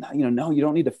he's not, no, you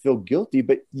don't need to feel guilty,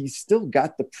 but you still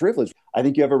got the privilege. I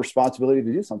think you have a responsibility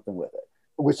to do something with it,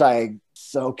 which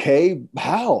okay,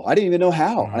 how? I didn't even know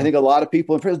how. I think a lot of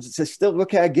people in prison say still,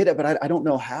 okay, I get it, but I don't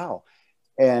know how.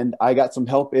 And I got some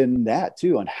help in that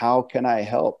too, on how can I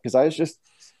help? Because I was just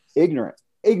ignorant.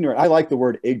 I like the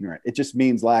word ignorant. It just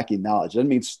means lacking knowledge. It doesn't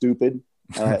mean stupid.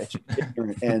 It's just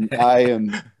ignorant. And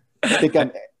I think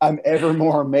I'm ever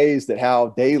more amazed at how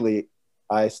daily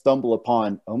I stumble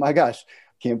upon, oh my gosh,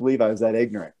 can't believe I was that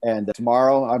ignorant. And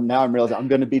tomorrow, I'm realizing I'm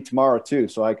going to be tomorrow too.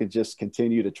 So I could just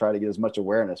continue to try to get as much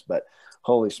awareness. But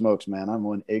holy smokes, man, I'm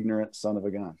one ignorant son of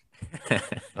a gun.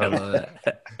 I love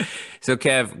that. So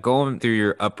Kev, going through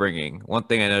your upbringing, one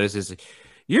thing I noticed is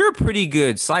you're a pretty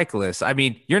good cyclist. I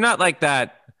mean, you're not like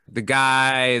the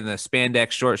guy in the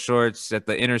spandex short shorts at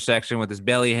the intersection with his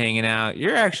belly hanging out.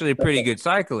 You're actually a pretty good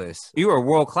cyclist. You are a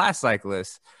world-class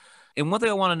cyclist. And one thing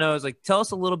I want to know is tell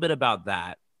us a little bit about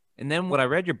that. And then when I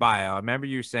read your bio, I remember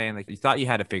you were saying you thought you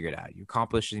had it figured out. You're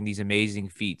accomplishing these amazing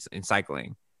feats in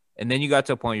cycling. And then you got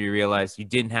to a point where you realized you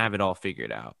didn't have it all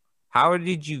figured out. How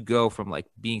did you go from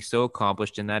being so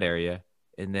accomplished in that area,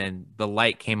 and then the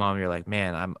light came on, and you're like,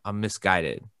 man, I'm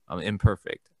misguided. I'm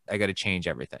imperfect. I got to change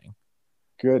everything.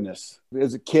 Goodness.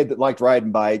 As a kid that liked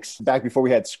riding bikes, back before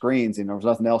we had screens and there was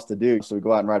nothing else to do, so we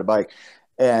go out and ride a bike.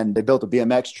 And they built a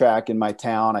BMX track in my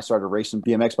town. I started racing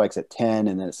BMX bikes at 10,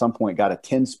 and then at some point got a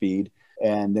 10 speed,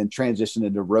 and then transitioned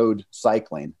into road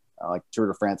cycling, like Tour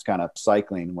de France kind of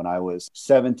cycling. When I was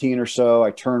 17 or so,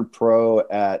 I turned pro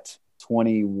at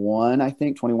 21, I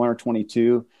think 21 or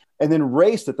 22, and then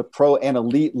raced at the pro and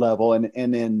elite level. And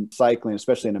in cycling,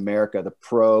 especially in America, the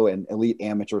pro and elite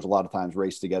amateurs a lot of times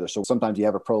race together. So sometimes you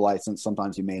have a pro license,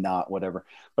 sometimes you may not, whatever.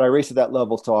 But I raced at that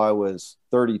level till I was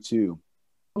 32.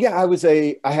 Yeah, I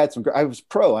was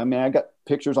pro. I mean, I got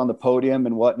pictures on the podium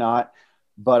and whatnot,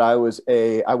 but I was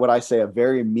a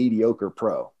very mediocre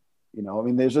pro. I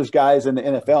mean, there's those guys in the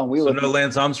NFL, and no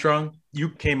Lance Armstrong. You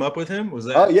came up with him? Was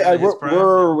that? Oh yeah,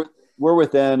 we're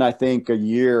within, I think, a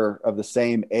year of the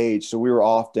same age. So we were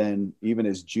often, even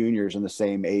as juniors, in the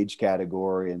same age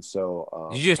category. And so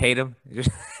you just hate him. You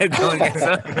just going against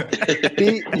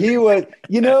him. he was,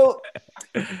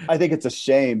 I think it's a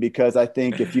shame, because I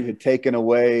think if you had taken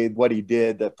away what he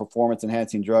did, the performance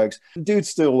enhancing drugs, the dude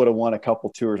still would have won a couple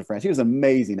Tours de France. He was an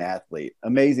amazing athlete.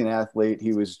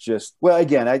 He was just, well,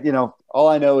 again, all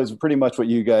I know is pretty much what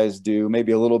you guys do,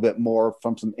 maybe a little bit more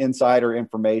from some insider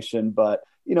information, but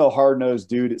hard-nosed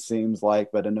dude, it seems like,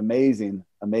 but an amazing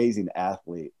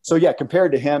athlete. So yeah,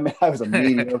 compared to him, I was a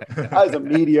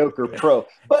mediocre pro.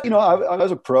 But I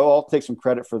was a pro. I'll take some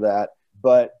credit for that.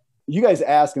 But you guys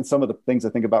ask, and some of the things I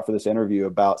think about for this interview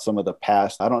about some of the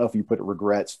past, I don't know if you put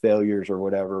regrets, failures, or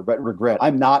whatever, but regret.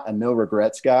 I'm not a no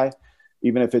regrets guy.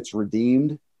 Even if it's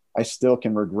redeemed, I still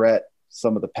can regret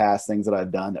some of the past things that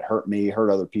I've done that hurt me,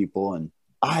 hurt other people. And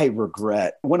I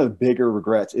regret, one of the bigger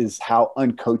regrets is how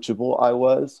uncoachable I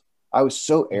was. I was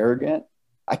so arrogant.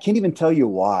 I can't even tell you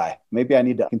why. Maybe I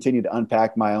need to continue to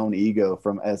unpack my own ego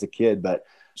from as a kid, but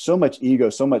so much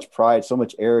ego, so much pride, so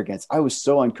much arrogance. I was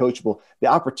so uncoachable. The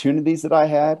opportunities that I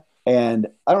had, and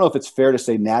I don't know if it's fair to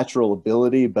say natural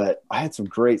ability, but I had some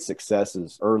great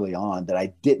successes early on that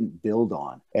I didn't build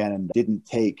on and didn't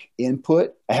take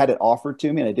input. I had it offered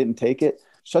to me and I didn't take it.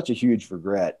 Such a huge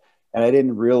regret. And I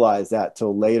didn't realize that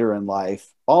till later in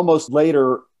life, almost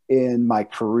later in my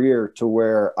career, to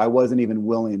where I wasn't even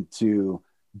willing to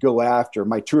go after.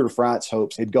 My Tour de France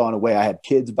hopes had gone away. I had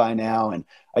kids by now, and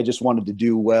I just wanted to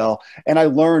do well. And I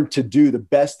learned to do the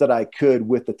best that I could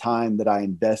with the time that I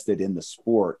invested in the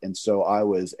sport. And so I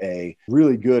was a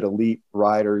really good elite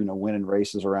rider, winning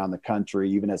races around the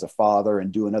country, even as a father,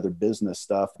 and doing other business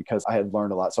stuff, because I had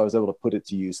learned a lot. So I was able to put it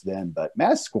to use then. But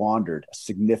man, I squandered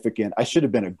I should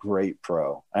have been a great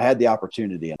pro. I had the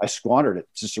opportunity and I squandered it.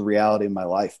 It's just a reality in my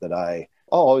life that I'll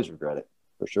always regret it,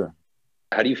 for sure.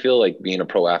 How do you feel like being a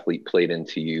pro athlete played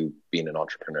into you being an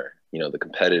entrepreneur? The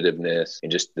competitiveness and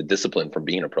just the discipline from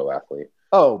being a pro athlete.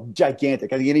 Oh,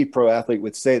 gigantic. I think any pro athlete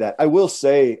would say that. I will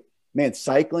say, man,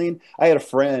 cycling, I had a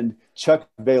friend, Chuck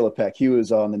Valapek. He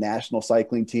was on the national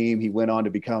cycling team. He went on to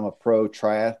become a pro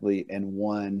triathlete and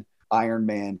won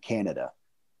Ironman Canada.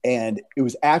 And it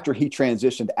was after he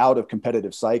transitioned out of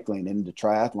competitive cycling into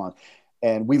triathlon.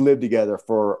 And we lived together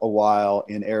for a while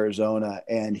in Arizona,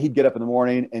 and he'd get up in the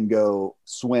morning and go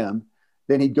swim.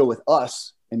 Then he'd go with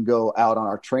us and go out on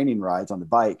our training rides on the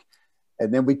bike.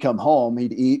 And then we'd come home,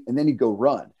 he'd eat, and then he'd go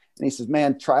run. And he says,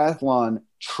 man, triathlon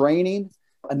training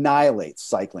annihilates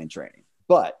cycling training.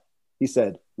 But he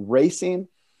said, racing,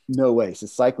 no way. He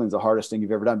says, cycling is the hardest thing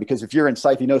you've ever done, because if you're in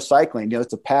cycling, cycling,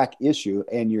 it's a pack issue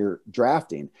and you're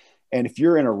drafting. And if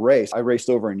you're in a race, I raced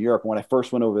over in Europe. When I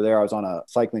first went over there, I was on a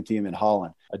cycling team in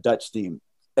Holland, a Dutch team.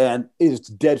 And it's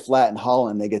dead flat in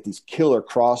Holland. They get these killer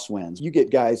crosswinds. You get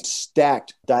guys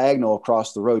stacked diagonal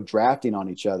across the road, drafting on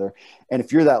each other. And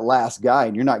if you're that last guy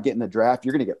and you're not getting the draft,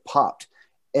 you're going to get popped.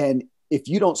 And if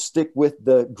you don't stick with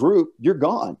the group, you're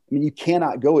gone. I mean, you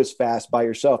cannot go as fast by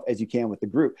yourself as you can with the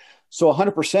group. So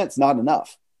 100% is not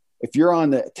enough. If you're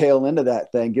on the tail end of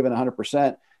that thing, giving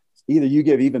 100%, either you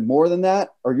give even more than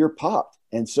that or you're popped.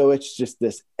 And so it's just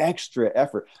this extra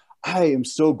effort. I am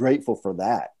so grateful for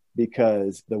that,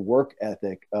 because the work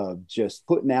ethic of just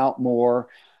putting out more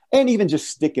and even just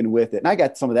sticking with it. And I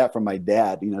got some of that from my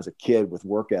dad, you know, as a kid with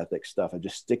work ethic stuff, of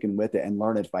just sticking with it and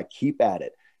learning if I keep at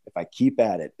it, if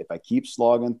I keep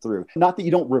slogging through. Not that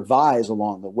you don't revise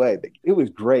along the way, but it was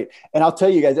great. And I'll tell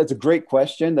you guys, that's a great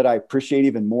question that I appreciate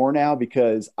even more now,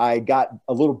 because I got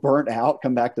a little burnt out,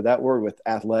 come back to that word, with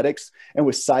athletics and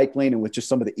with cycling and with just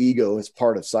some of the ego as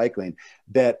part of cycling,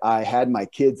 that I had my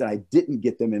kids and I didn't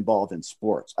get them involved in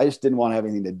sports. I just didn't want to have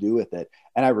anything to do with it.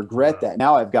 And I regret that.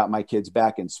 Now I've got my kids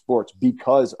back in sports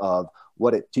because of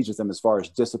what it teaches them as far as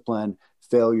discipline,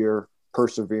 failure,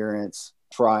 perseverance,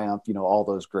 triumph, you know, all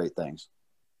those great things.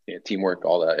 Yeah, teamwork,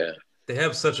 all that. Yeah. They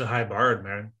have such a high bar,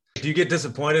 man. Do you get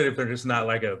disappointed if they're just not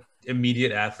like a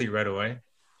immediate athlete right away?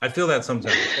 I feel that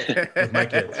sometimes with my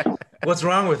kids. What's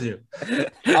wrong with you?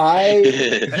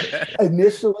 I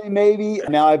initially maybe.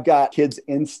 Now I've got kids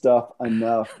in stuff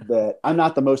enough that I'm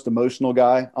not the most emotional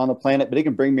guy on the planet, but it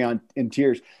can bring me on in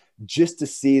tears just to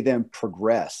see them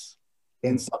progress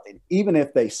in something, even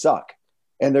if they suck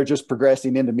and they're just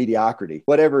progressing into mediocrity,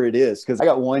 whatever it is. Because I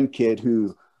got one kid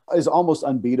who is almost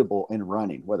unbeatable in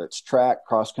running, whether it's track,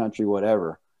 cross country,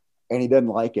 whatever, and he doesn't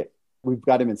like it. We've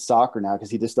got him in soccer now because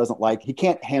he just doesn't like, he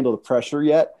can't handle the pressure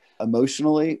yet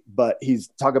emotionally, but he's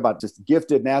talking about just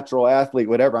gifted natural athlete,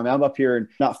 whatever. I mean, I'm up here and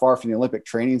not far from the Olympic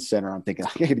Training Center. I'm thinking, I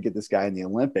got to get this guy in the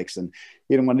Olympics, and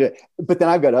he didn't want to do it. But then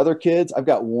I've got other kids. I've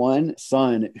got one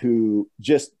son who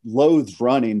just loathes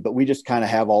running, but we just kind of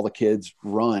have all the kids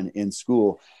run in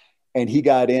school. And he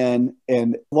got in,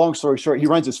 and long story short, he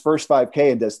runs his first 5K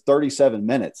and does 37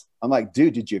 minutes. I'm like,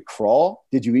 dude, did you crawl?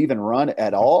 Did you even run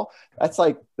at all? That's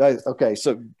like, okay.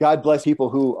 So God bless people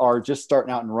who are just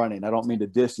starting out and running. I don't mean to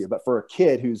diss you, but for a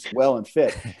kid who's well and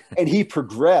fit, and he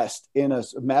progressed in a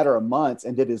matter of months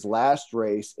and did his last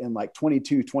race in like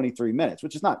 22, 23 minutes,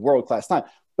 which is not world-class time,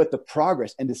 but the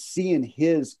progress and to seeing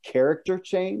his character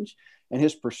change and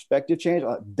his perspective change,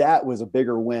 that was a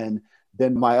bigger win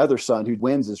than my other son who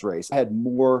wins his race. I had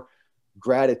more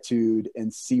gratitude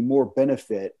and see more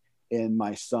benefit in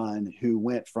my son who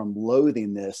went from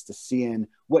loathing this to seeing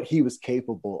what he was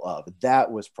capable of.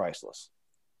 That was priceless.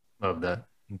 Love that.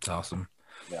 It's awesome.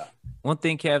 Yeah. One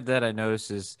thing, Kev, that I noticed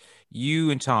is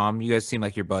you and Tom, you guys seem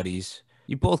like you're buddies.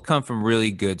 You both come from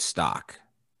really good stock.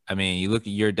 I mean, you look at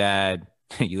your dad,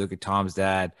 you look at Tom's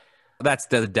dad. That's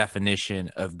the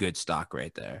definition of good stock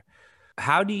right there.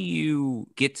 How do you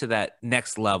get to that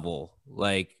next level,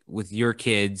 like with your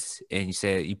kids, and you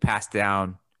say you pass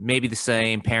down maybe the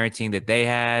same parenting that they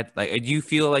had? Like, do you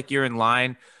feel like you're in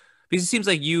line? Because it seems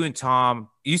like you and Tom,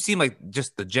 you seem like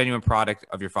just the genuine product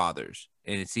of your fathers.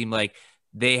 And it seemed like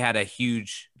they had a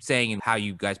huge saying in how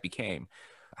you guys became.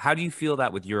 How do you feel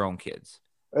that with your own kids?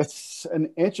 It's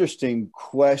an interesting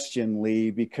question, Lee,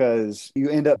 because you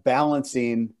end up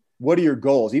balancing, what are your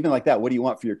goals? Even like that, what do you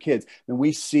want for your kids? And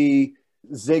we see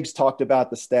Zig's talked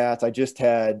about the stats. I just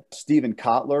had Stephen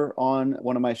Kotler on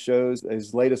one of my shows.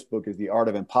 His latest book is The Art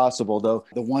of Impossible, though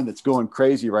the one that's going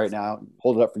crazy right now,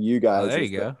 hold it up for you guys. Oh, there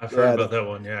you go. I've heard about that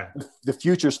one, yeah. The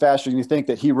Future's Faster Than You Think,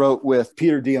 that he wrote with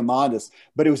Peter Diamandis.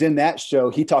 But it was in that show,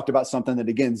 he talked about something that,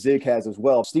 again, Zig has as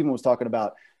well. Stephen was talking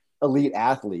about elite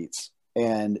athletes,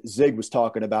 and Zig was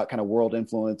talking about kind of world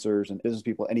influencers and business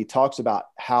people. And he talks about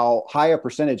how high a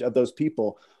percentage of those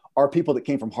people are people that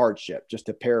came from hardship, just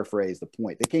to paraphrase the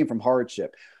point. They came from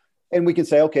hardship. And we can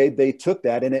say, okay, they took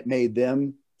that and it made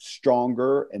them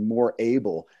stronger and more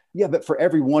able. Yeah, but for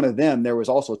every one of them, there was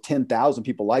also 10,000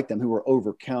 people like them who were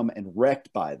overcome and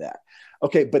wrecked by that.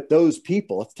 Okay, but those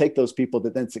people, let's take those people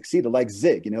that then succeeded, like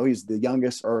Zig, you know, he's the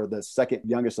youngest or the second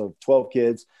youngest of 12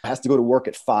 kids, has to go to work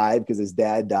at 5 because his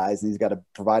dad dies and he's got to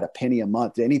provide a penny a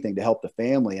month to anything to help the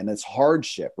family. And it's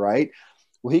hardship, right?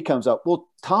 Well, he comes up, well,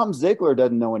 Tom Ziegler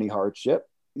doesn't know any hardship.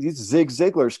 He's Zig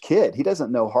Ziglar's kid. He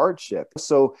doesn't know hardship.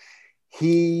 So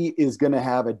he is going to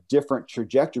have a different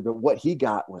trajectory, but what he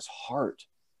got was heart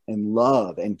and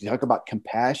love, and talk about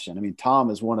compassion. I mean,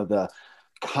 Tom is one of the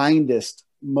kindest,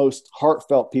 most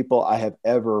heartfelt people I have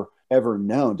ever ever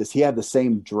known. Does he have the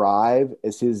same drive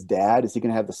as his dad? Is he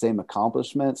going to have the same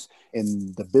accomplishments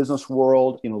in the business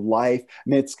world, life? I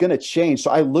mean, it's going to change.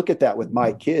 So I look at that with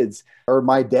my kids or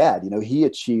my dad. He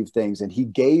achieved things and he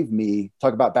gave me,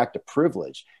 talk about back to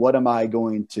privilege. What am I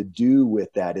going to do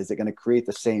with that? Is it going to create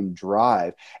the same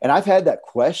drive? And I've had that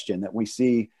question that we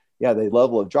see, the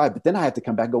level of drive, but then I have to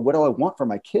come back and go, what do I want for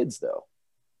my kids though?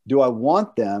 Do I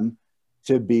want them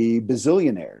to be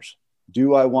bazillionaires?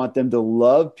 Do I want them to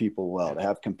love people well, to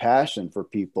have compassion for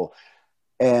people?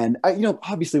 And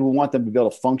obviously we want them to be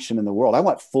able to function in the world. I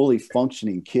want fully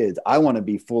functioning kids. I want to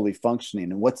be fully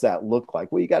functioning. And what's that look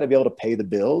like? Well, you got to be able to pay the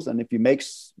bills. And if you make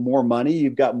more money,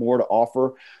 you've got more to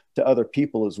offer to other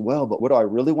people as well. But what do I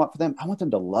really want for them? I want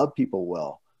them to love people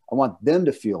well. I want them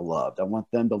to feel loved. I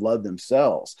want them to love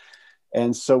themselves.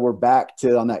 And so we're back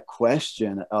to on that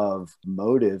question of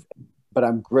motive. But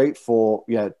I'm grateful.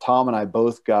 Tom and I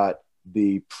both got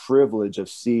the privilege of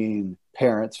seeing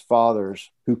parents, fathers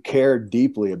who cared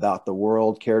deeply about the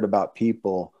world, cared about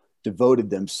people, devoted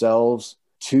themselves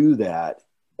to that,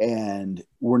 and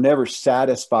were never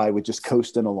satisfied with just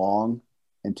coasting along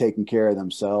and taking care of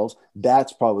themselves.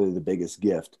 That's probably the biggest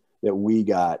gift that we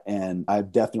got. And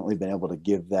I've definitely been able to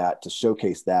give that, to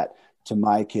showcase that to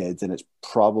my kids. And it's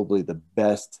probably the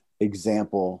best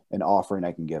example and offering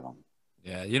I can give them.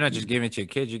 Yeah, you're not just giving it to your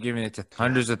kids, you're giving it to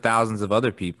hundreds of thousands of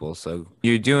other people. So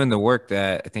you're doing the work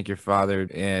that I think your father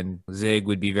and Zig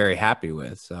would be very happy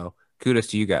with. So kudos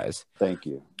to you guys. Thank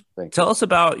you. Tell us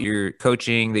about your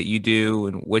coaching that you do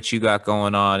and what you got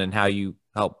going on and how you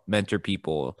help mentor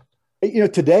people.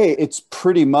 Today it's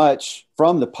pretty much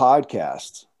from the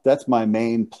podcast. That's my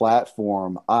main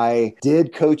platform. I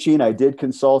did coaching, I did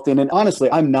consulting, and honestly,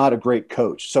 I'm not a great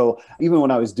coach. So even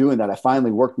when I was doing that, I finally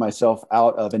worked myself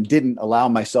out of and didn't allow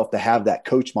myself to have that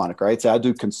coach moniker, right? So I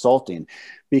do consulting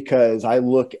because I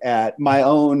look at my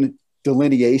own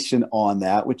delineation on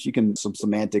that, which you can, some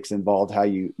semantics involved, how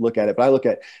you look at it. But I look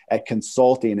at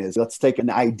consulting is, let's take an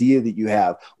idea that you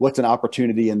have. What's an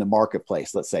opportunity in the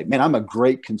marketplace? Let's say, man, I'm a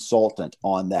great consultant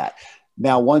on that.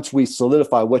 Now, once we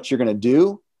solidify what you're going to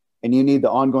do, and you need the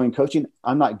ongoing coaching,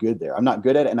 I'm not good there. I'm not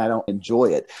good at it and I don't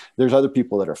enjoy it. There's other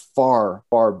people that are far,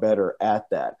 far better at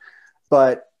that.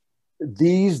 But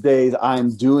these days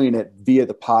I'm doing it via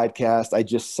the podcast. I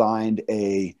just signed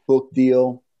a book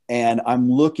deal and I'm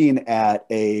looking at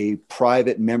a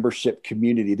private membership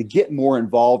community to get more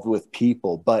involved with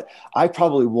people. But I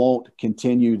probably won't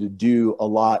continue to do a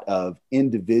lot of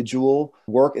individual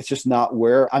work. It's just not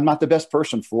where I'm not the best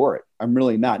person for it. I'm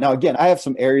really not. Now, again, I have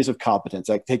some areas of competence,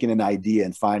 like taking an idea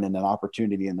and finding an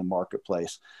opportunity in the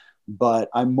marketplace. But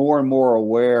I'm more and more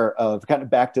aware of, kind of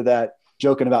back to that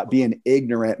joking about being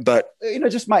ignorant, but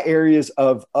just my areas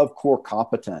of core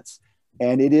competence.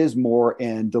 And it is more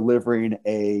in delivering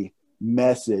a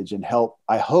message and help,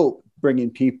 I hope,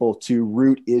 bringing people to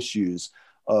root issues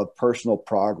of personal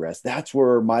progress. That's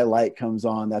where my light comes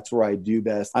on. That's where I do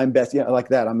best. I'm best, like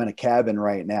that. I'm in a cabin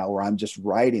right now where I'm just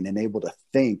writing and able to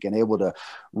think and able to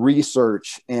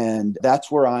research. And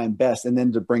that's where I'm best. And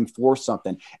then to bring forth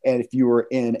something. And if you were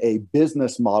in a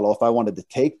business model, if I wanted to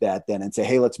take that then and say,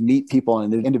 hey, let's meet people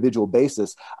on an individual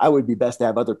basis, I would be best to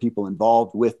have other people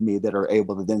involved with me that are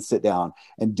able to then sit down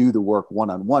and do the work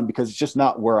one-on-one, because it's just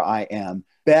not where I am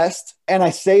best. And I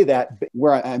say that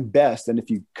where I'm best. And if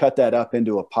you cut that up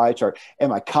into a pie chart,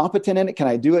 am I competent in it? Can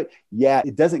I do it? Yeah,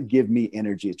 it doesn't give me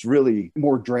energy. It's really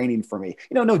more draining for me.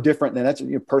 No different than that's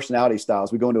your personality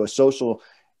styles. We go into a social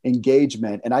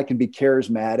engagement and I can be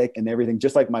charismatic and everything,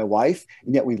 just like my wife.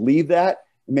 And yet we leave that.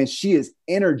 And man, she is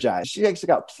energized. She actually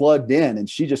got plugged in and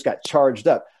she just got charged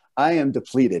up. I am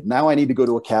depleted. Now I need to go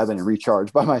to a cabin and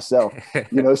recharge by myself,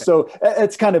 so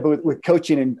it's kind of with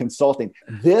coaching and consulting.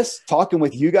 This talking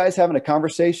with you guys, having a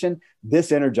conversation,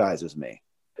 this energizes me.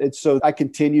 It's so I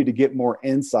continue to get more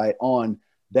insight on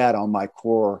that, on my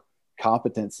core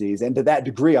competencies. And to that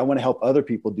degree, I want to help other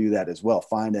people do that as well.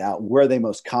 Find out where they're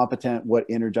most competent, what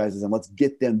energizes them. Let's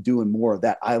get them doing more of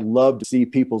that. I love to see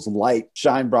people's light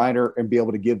shine brighter and be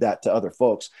able to give that to other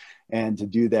folks. And to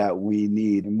do that, we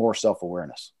need more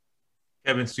self-awareness.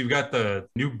 Kevin, so you've got the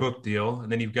new book deal,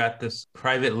 and then you've got this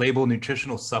private label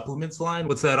nutritional supplements line.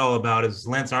 What's that all about? Is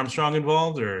Lance Armstrong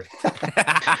involved, or?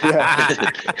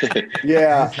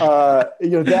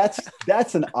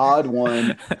 That's an odd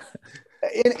one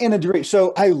in a degree.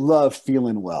 So I love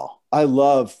feeling well. I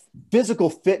love physical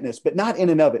fitness, but not in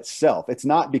and of itself. It's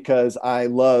not because I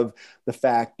love the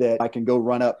fact that I can go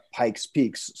run up Pikes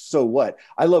Peaks. So what?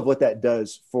 I love what that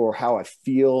does for how I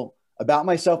feel about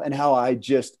myself and how I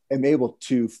just am able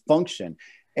to function.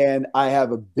 And I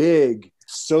have a big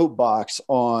soapbox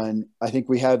on, I think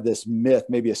we have this myth,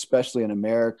 maybe especially in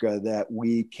America, that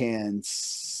we can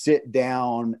sit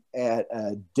down at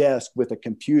a desk with a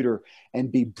computer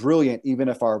and be brilliant, even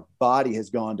if our body has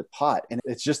gone to pot. And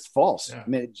it's just false. Yeah. I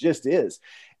mean, it just is.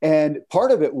 And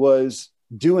part of it was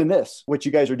doing this, what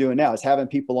you guys are doing now, is having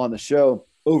people on the show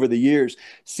over the years,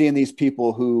 seeing these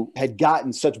people who had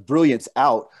gotten such brilliance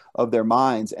out of their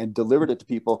minds and delivered it to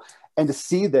people, and to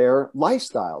see their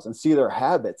lifestyles and see their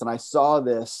habits. And I saw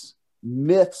this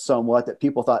myth somewhat that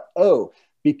people thought, oh,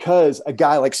 because a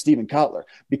guy like Steven Kotler,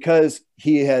 because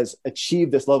he has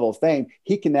achieved this level of fame,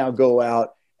 he can now go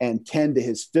out and tend to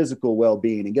his physical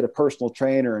well-being and get a personal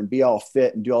trainer and be all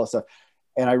fit and do all this stuff.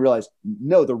 And I realized,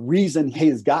 no, the reason he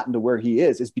has gotten to where he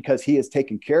is because he has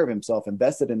taken care of himself,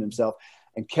 invested in himself,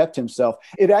 and kept himself.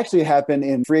 It actually happened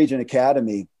in Free Agent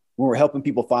Academy when we're helping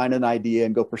people find an idea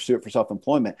and go pursue it for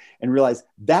self-employment, and realize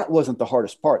that wasn't the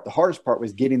hardest part. The hardest part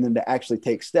was getting them to actually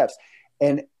take steps.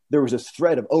 And there was this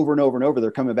thread of over and over and over.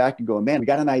 They're coming back and going, man, we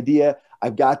got an idea.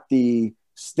 I've got the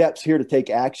steps here to take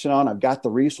action on. I've got the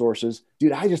resources.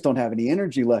 Dude, I just don't have any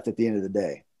energy left at the end of the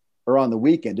day or on the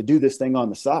weekend to do this thing on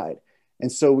the side.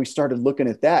 And so we started looking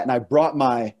at that. And I brought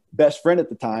my best friend at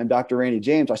the time, Dr. Randy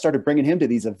James. I started bringing him to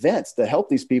these events to help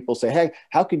these people say, hey,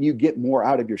 how can you get more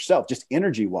out of yourself? Just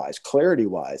energy wise, clarity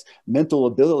wise, mental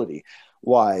ability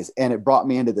wise. And it brought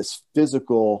me into this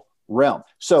physical realm.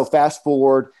 So fast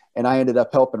forward, and I ended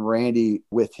up helping Randy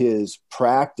with his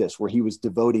practice, where he was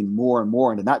devoting more and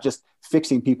more into not just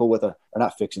fixing people with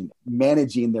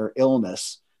managing their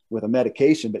illness with a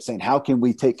medication, but saying, how can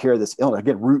we take care of this illness?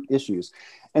 Again, root issues.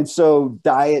 And so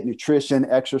diet, nutrition,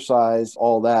 exercise,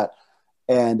 all that.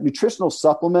 And nutritional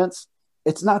supplements,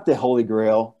 it's not the holy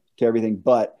grail to everything,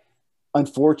 but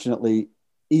unfortunately,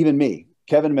 even me,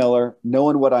 Kevin Miller,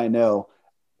 knowing what I know,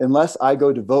 unless I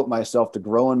go devote myself to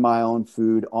growing my own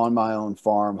food on my own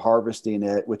farm, harvesting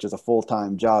it, which is a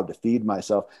full-time job to feed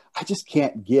myself,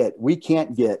 we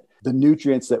can't get the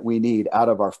nutrients that we need out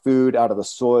of our food, out of the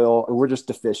soil. We're just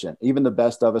deficient. Even the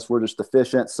best of us, we're just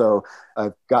deficient. So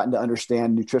I've gotten to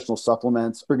understand nutritional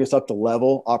supplements, bring us up to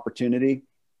level opportunity.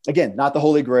 Again, not the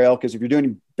holy grail, because if you're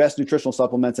doing best nutritional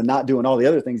supplements and not doing all the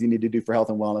other things you need to do for health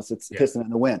and wellness, it's pissing in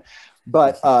the wind.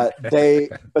 But they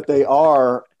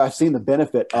are, I've seen the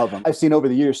benefit of them. I've seen over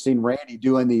the years, seen Randy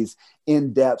doing these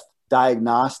in-depth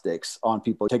diagnostics on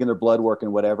people, taking their blood work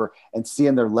and whatever, and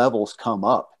seeing their levels come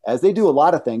up, as they do a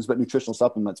lot of things, but nutritional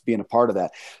supplements being a part of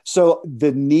that. So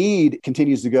the need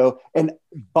continues to go. And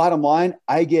bottom line,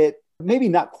 I get, maybe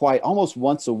not quite, almost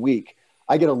once a week,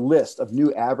 I get a list of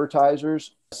new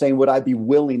advertisers saying, would I be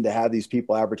willing to have these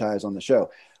people advertise on the show?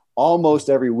 Almost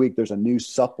every week, there's a new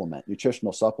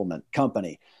nutritional supplement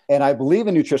company. And I believe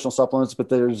in nutritional supplements, but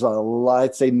there's a lot,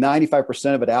 I'd say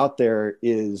 95% of it out there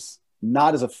is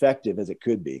not as effective as it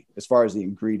could be, as far as the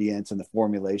ingredients and the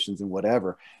formulations and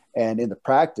whatever. And in the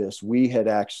practice, we had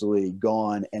actually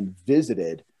gone and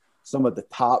visited some of the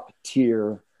top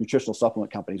tier nutritional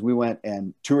supplement companies. We went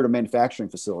and toured a manufacturing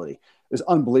facility. It was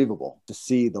unbelievable to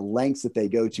see the lengths that they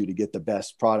go to get the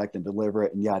best product and deliver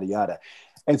it and yada, yada.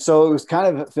 And so it was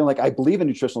kind of feeling like, I believe in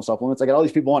nutritional supplements. I got all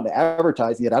these people wanting to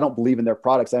advertise, yet I don't believe in their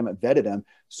products. I haven't vetted them.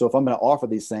 So if I'm going to offer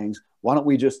these things, why don't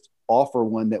we just offer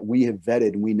one that we have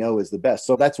vetted and we know is the best?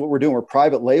 So that's what we're doing. We're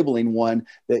private labeling one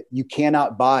that you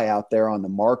cannot buy out there on the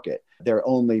market. They're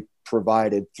only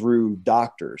provided through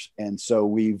doctors. And so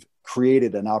we've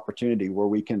created an opportunity where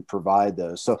we can provide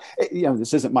those. So,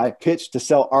 this isn't my pitch to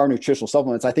sell our nutritional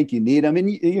supplements. I think you need them.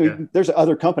 And there's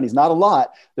other companies, not a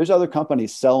lot. There's other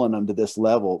companies selling them to this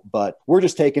level, but we're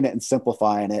just taking it and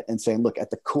simplifying it and saying, look,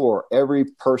 at the core, every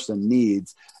person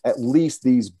needs at least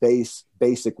these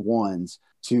basic ones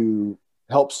to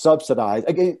help subsidize.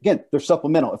 Again, they're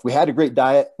supplemental. If we had a great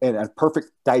diet and a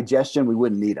perfect digestion, we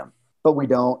wouldn't need them, but we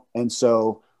don't. And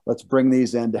so let's bring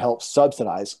these in to help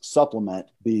supplement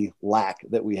the lack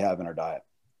that we have in our diet.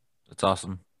 That's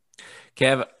awesome.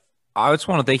 Kev, I just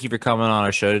want to thank you for coming on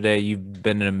our show today. You've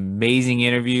been an amazing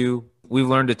interview. We've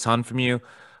learned a ton from you.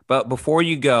 But before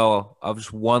you go, I've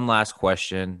just one last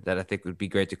question that I think would be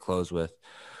great to close with.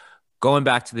 Going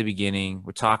back to the beginning,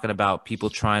 we're talking about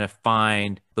people trying to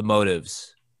find the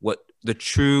motives, what the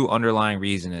true underlying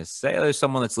reason is. Say there's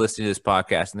someone that's listening to this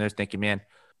podcast and they're thinking, man,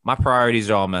 my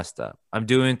priorities are all messed up. I'm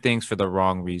doing things for the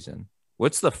wrong reason.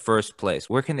 What's the first place?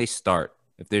 Where can they start?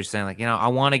 If they're saying like, I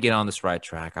want to get on this right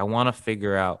track. I want to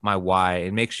figure out my why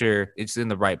and make sure it's in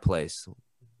the right place.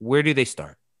 Where do they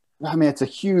start? I mean, it's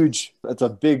a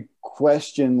big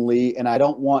question, Lee. And I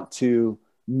don't want to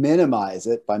minimize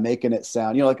it by making it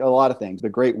sound, like a lot of things. The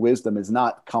great wisdom is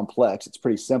not complex. It's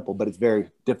pretty simple, but it's very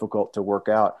difficult to work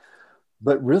out.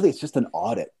 But really, it's just an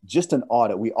audit,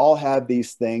 We all have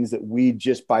these things that we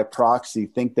just by proxy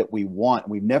think that we want.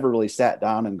 We've never really sat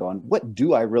down and gone, what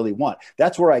do I really want?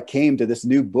 That's where I came to this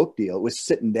new book deal. It was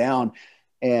sitting down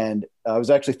and I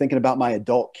was actually thinking about my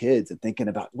adult kids and thinking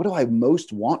about what do I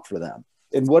most want for them?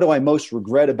 And what do I most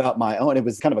regret about my own? It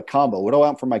was kind of a combo. What do I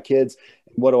want for my kids?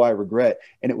 And what do I regret?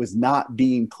 And it was not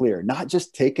being clear, not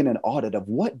just taking an audit of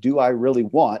what do I really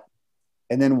want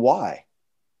and then why?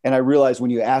 And I realized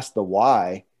when you ask the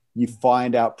why, you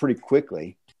find out pretty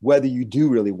quickly whether you do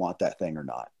really want that thing or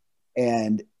not.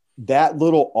 And that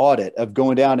little audit of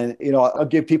going down and, I'll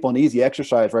give people an easy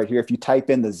exercise right here. If you type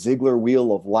in the Ziegler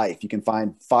Wheel of Life, you can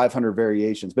find 500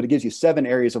 variations, but it gives you 7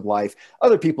 areas of life.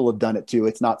 Other people have done it too.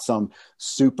 It's not some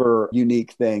super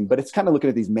unique thing, but it's kind of looking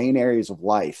at these main areas of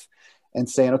life and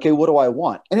saying, okay, what do I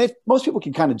want? And if most people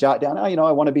can kind of jot down, I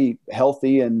want to be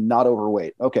healthy and not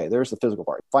overweight. Okay, there's the physical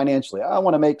part. Financially, I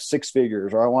want to make 6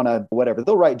 figures or I want to whatever.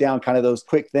 They'll write down kind of those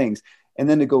quick things. And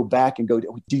then to go back and go,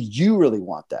 do you really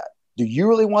want that? Do you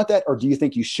really want that? Or do you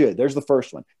think you should? There's the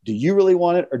first one. Do you really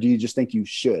want it? Or do you just think you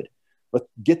should? Let's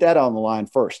get that on the line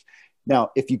first.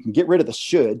 Now, if you can get rid of the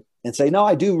should and say, no,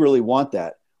 I do really want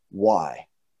that. Why?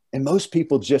 And most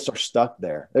people just are stuck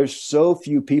there. There's so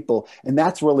few people. And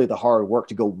that's really the hard work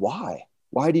to go, why?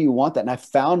 Why do you want that? And I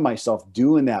found myself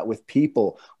doing that with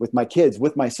people, with my kids,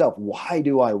 with myself. Why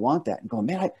do I want that? And going,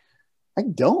 man, I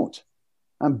don't.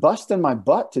 I'm busting my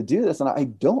butt to do this. And I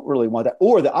don't really want that.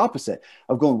 Or the opposite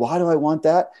of going, why do I want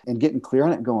that? And getting clear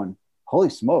on it and going, holy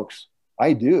smokes,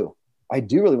 I do. I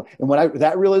do really want. And when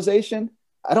that realization,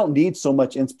 I don't need so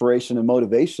much inspiration and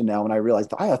motivation now when I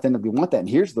realized I authentically want that. And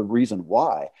here's the reason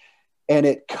why. And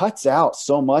it cuts out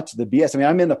so much of the BS. I mean,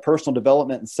 I'm in the personal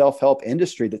development and self-help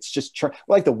industry that's just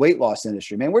like the weight loss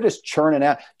industry, man. We're just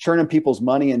churning people's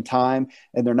money and time,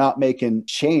 and they're not making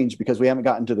change because we haven't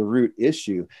gotten to the root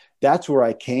issue. That's where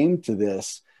I came to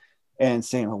this and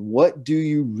saying, what do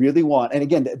you really want? And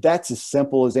again, that's as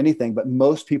simple as anything, but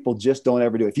most people just don't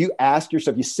ever do it. If you ask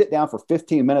yourself, you sit down for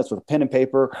 15 minutes with a pen and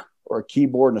paper or a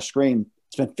keyboard and a screen,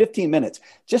 spend 15 minutes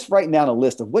just writing down a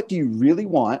list of what do you really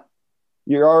want.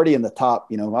 You're already in the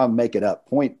top, I'll make it up,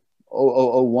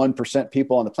 0.0001%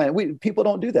 people on the planet. People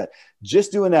don't do that.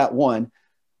 Just doing that one.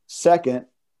 Second,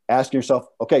 asking yourself,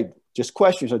 okay, just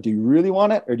question yourself, do you really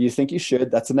want it or do you think you should?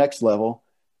 That's the next level.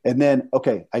 And then,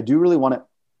 okay, I do really want it.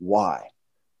 Why?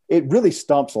 It really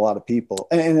stumps a lot of people.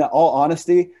 And in all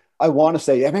honesty, I want to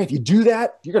say, man, if you do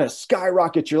that, you're going to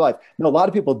skyrocket your life. A lot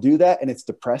of people do that and it's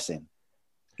depressing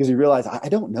because you realize, I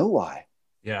don't know why.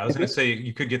 Yeah, I was going to say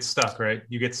you could get stuck, right?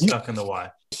 You get stuck in the why.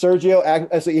 Sergio,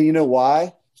 actually, you know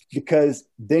why? Because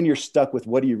then you're stuck with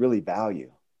what do you really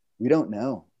value? We don't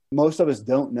know. Most of us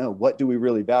don't know. What do we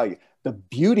really value? The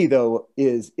beauty, though,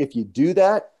 is if you do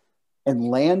that and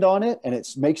land on it and it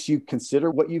makes you consider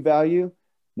what you value,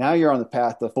 now you're on the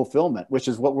path to fulfillment, which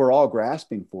is what we're all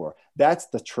grasping for. That's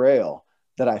the trail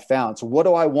that I found. So what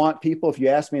do I want, people? If you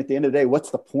ask me at the end of the day,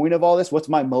 what's the point of all this? What's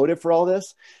my motive for all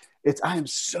this? I am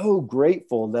so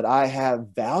grateful that I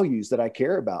have values that I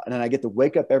care about. And then I get to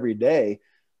wake up every day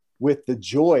with the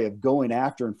joy of going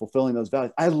after and fulfilling those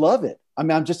values. I love it. I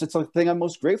mean, it's the thing I'm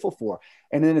most grateful for.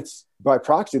 And then it's by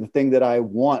proxy, the thing that I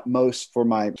want most for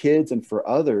my kids and for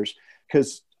others,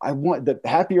 because I want the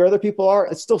happier other people are,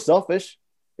 it's still selfish.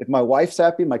 If my wife's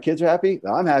happy, my kids are happy,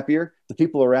 I'm happier. The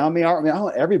people around me are. I mean, I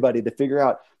want everybody to figure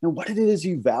out what it is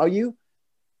you value.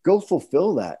 Go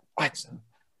fulfill that.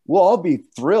 We'll all be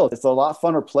thrilled. It's a lot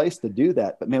funner place to do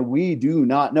that. But man, we do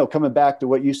not know. Coming back to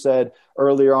what you said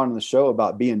earlier on in the show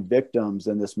about being victims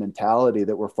and this mentality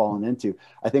that we're falling into,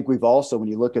 I think we've also, when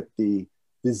you look at the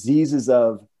diseases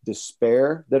of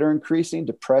despair that are increasing,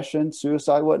 depression,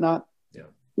 suicide, whatnot,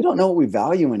 we don't know what we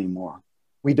value anymore.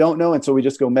 We don't know. And so we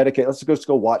just go medicate. Let's just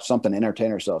go watch something,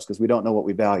 entertain ourselves because we don't know what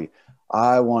we value.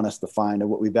 I want us to find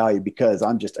what we value because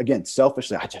I'm just, again,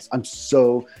 selfishly, I'm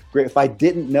so great. If I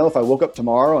didn't know, if I woke up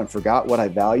tomorrow and forgot what I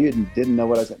valued and didn't know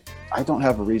what I don't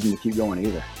have a reason to keep going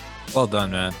either. Well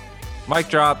done, man. Mic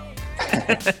drop.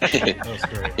 That was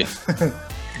great.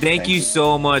 Thank you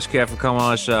so much, Kev, for coming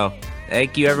on the show.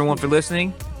 Thank you, everyone, for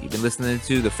listening. You've been listening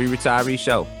to the Free Retiree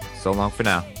Show. So long for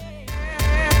now.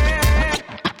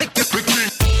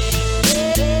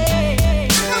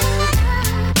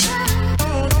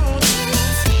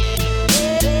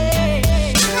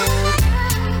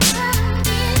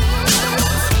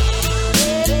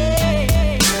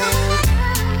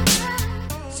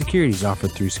 Securities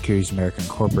offered through Securities America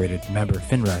Incorporated, member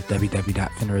FINRA,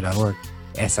 www.finra.org,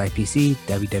 SIPC,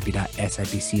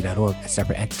 www.sipc.org, a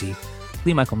separate entity.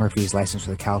 Lee Michael Murphy is licensed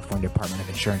for the California Department of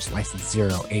Insurance, license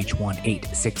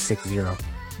 0H18660.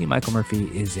 Lee Michael Murphy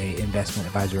is an investment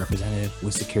advisor representative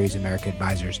with Securities America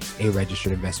Advisors, a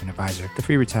registered investment advisor. The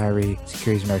Free Retiree,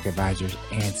 Securities America Advisors,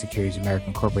 and Securities America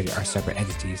Incorporated are separate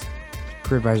entities.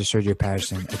 Career advisor Sergio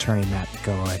Patterson, attorney Matt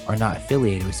McElroy are not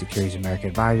affiliated with Securities America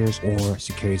Advisors or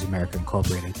Securities America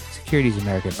Incorporated. Securities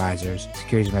America Advisors,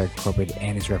 Securities America Incorporated,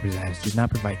 and its representatives do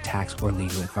not provide tax or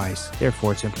legal advice.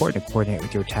 Therefore, it's important to coordinate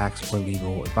with your tax or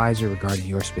legal advisor regarding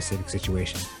your specific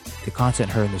situation. The content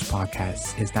heard in this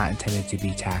podcast is not intended to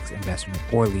be tax, investment,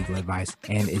 or legal advice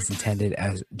and is intended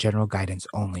as general guidance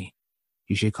only.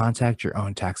 You should contact your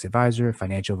own tax advisor,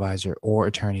 financial advisor, or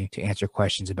attorney to answer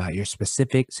questions about your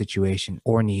specific situation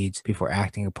or needs before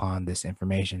acting upon this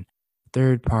information.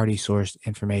 Third-party sourced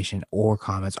information or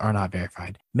comments are not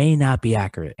verified, may not be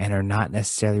accurate, and are not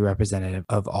necessarily representative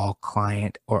of all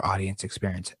client or audience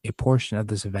experience. A portion of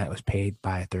this event was paid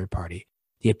by a third party.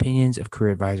 The opinions of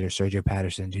career advisor Sergio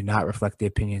Patterson do not reflect the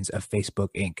opinions of Facebook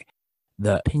Inc.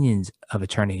 The opinions of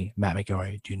attorney Matt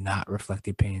McElroy do not reflect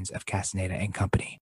the opinions of Castaneda and Company.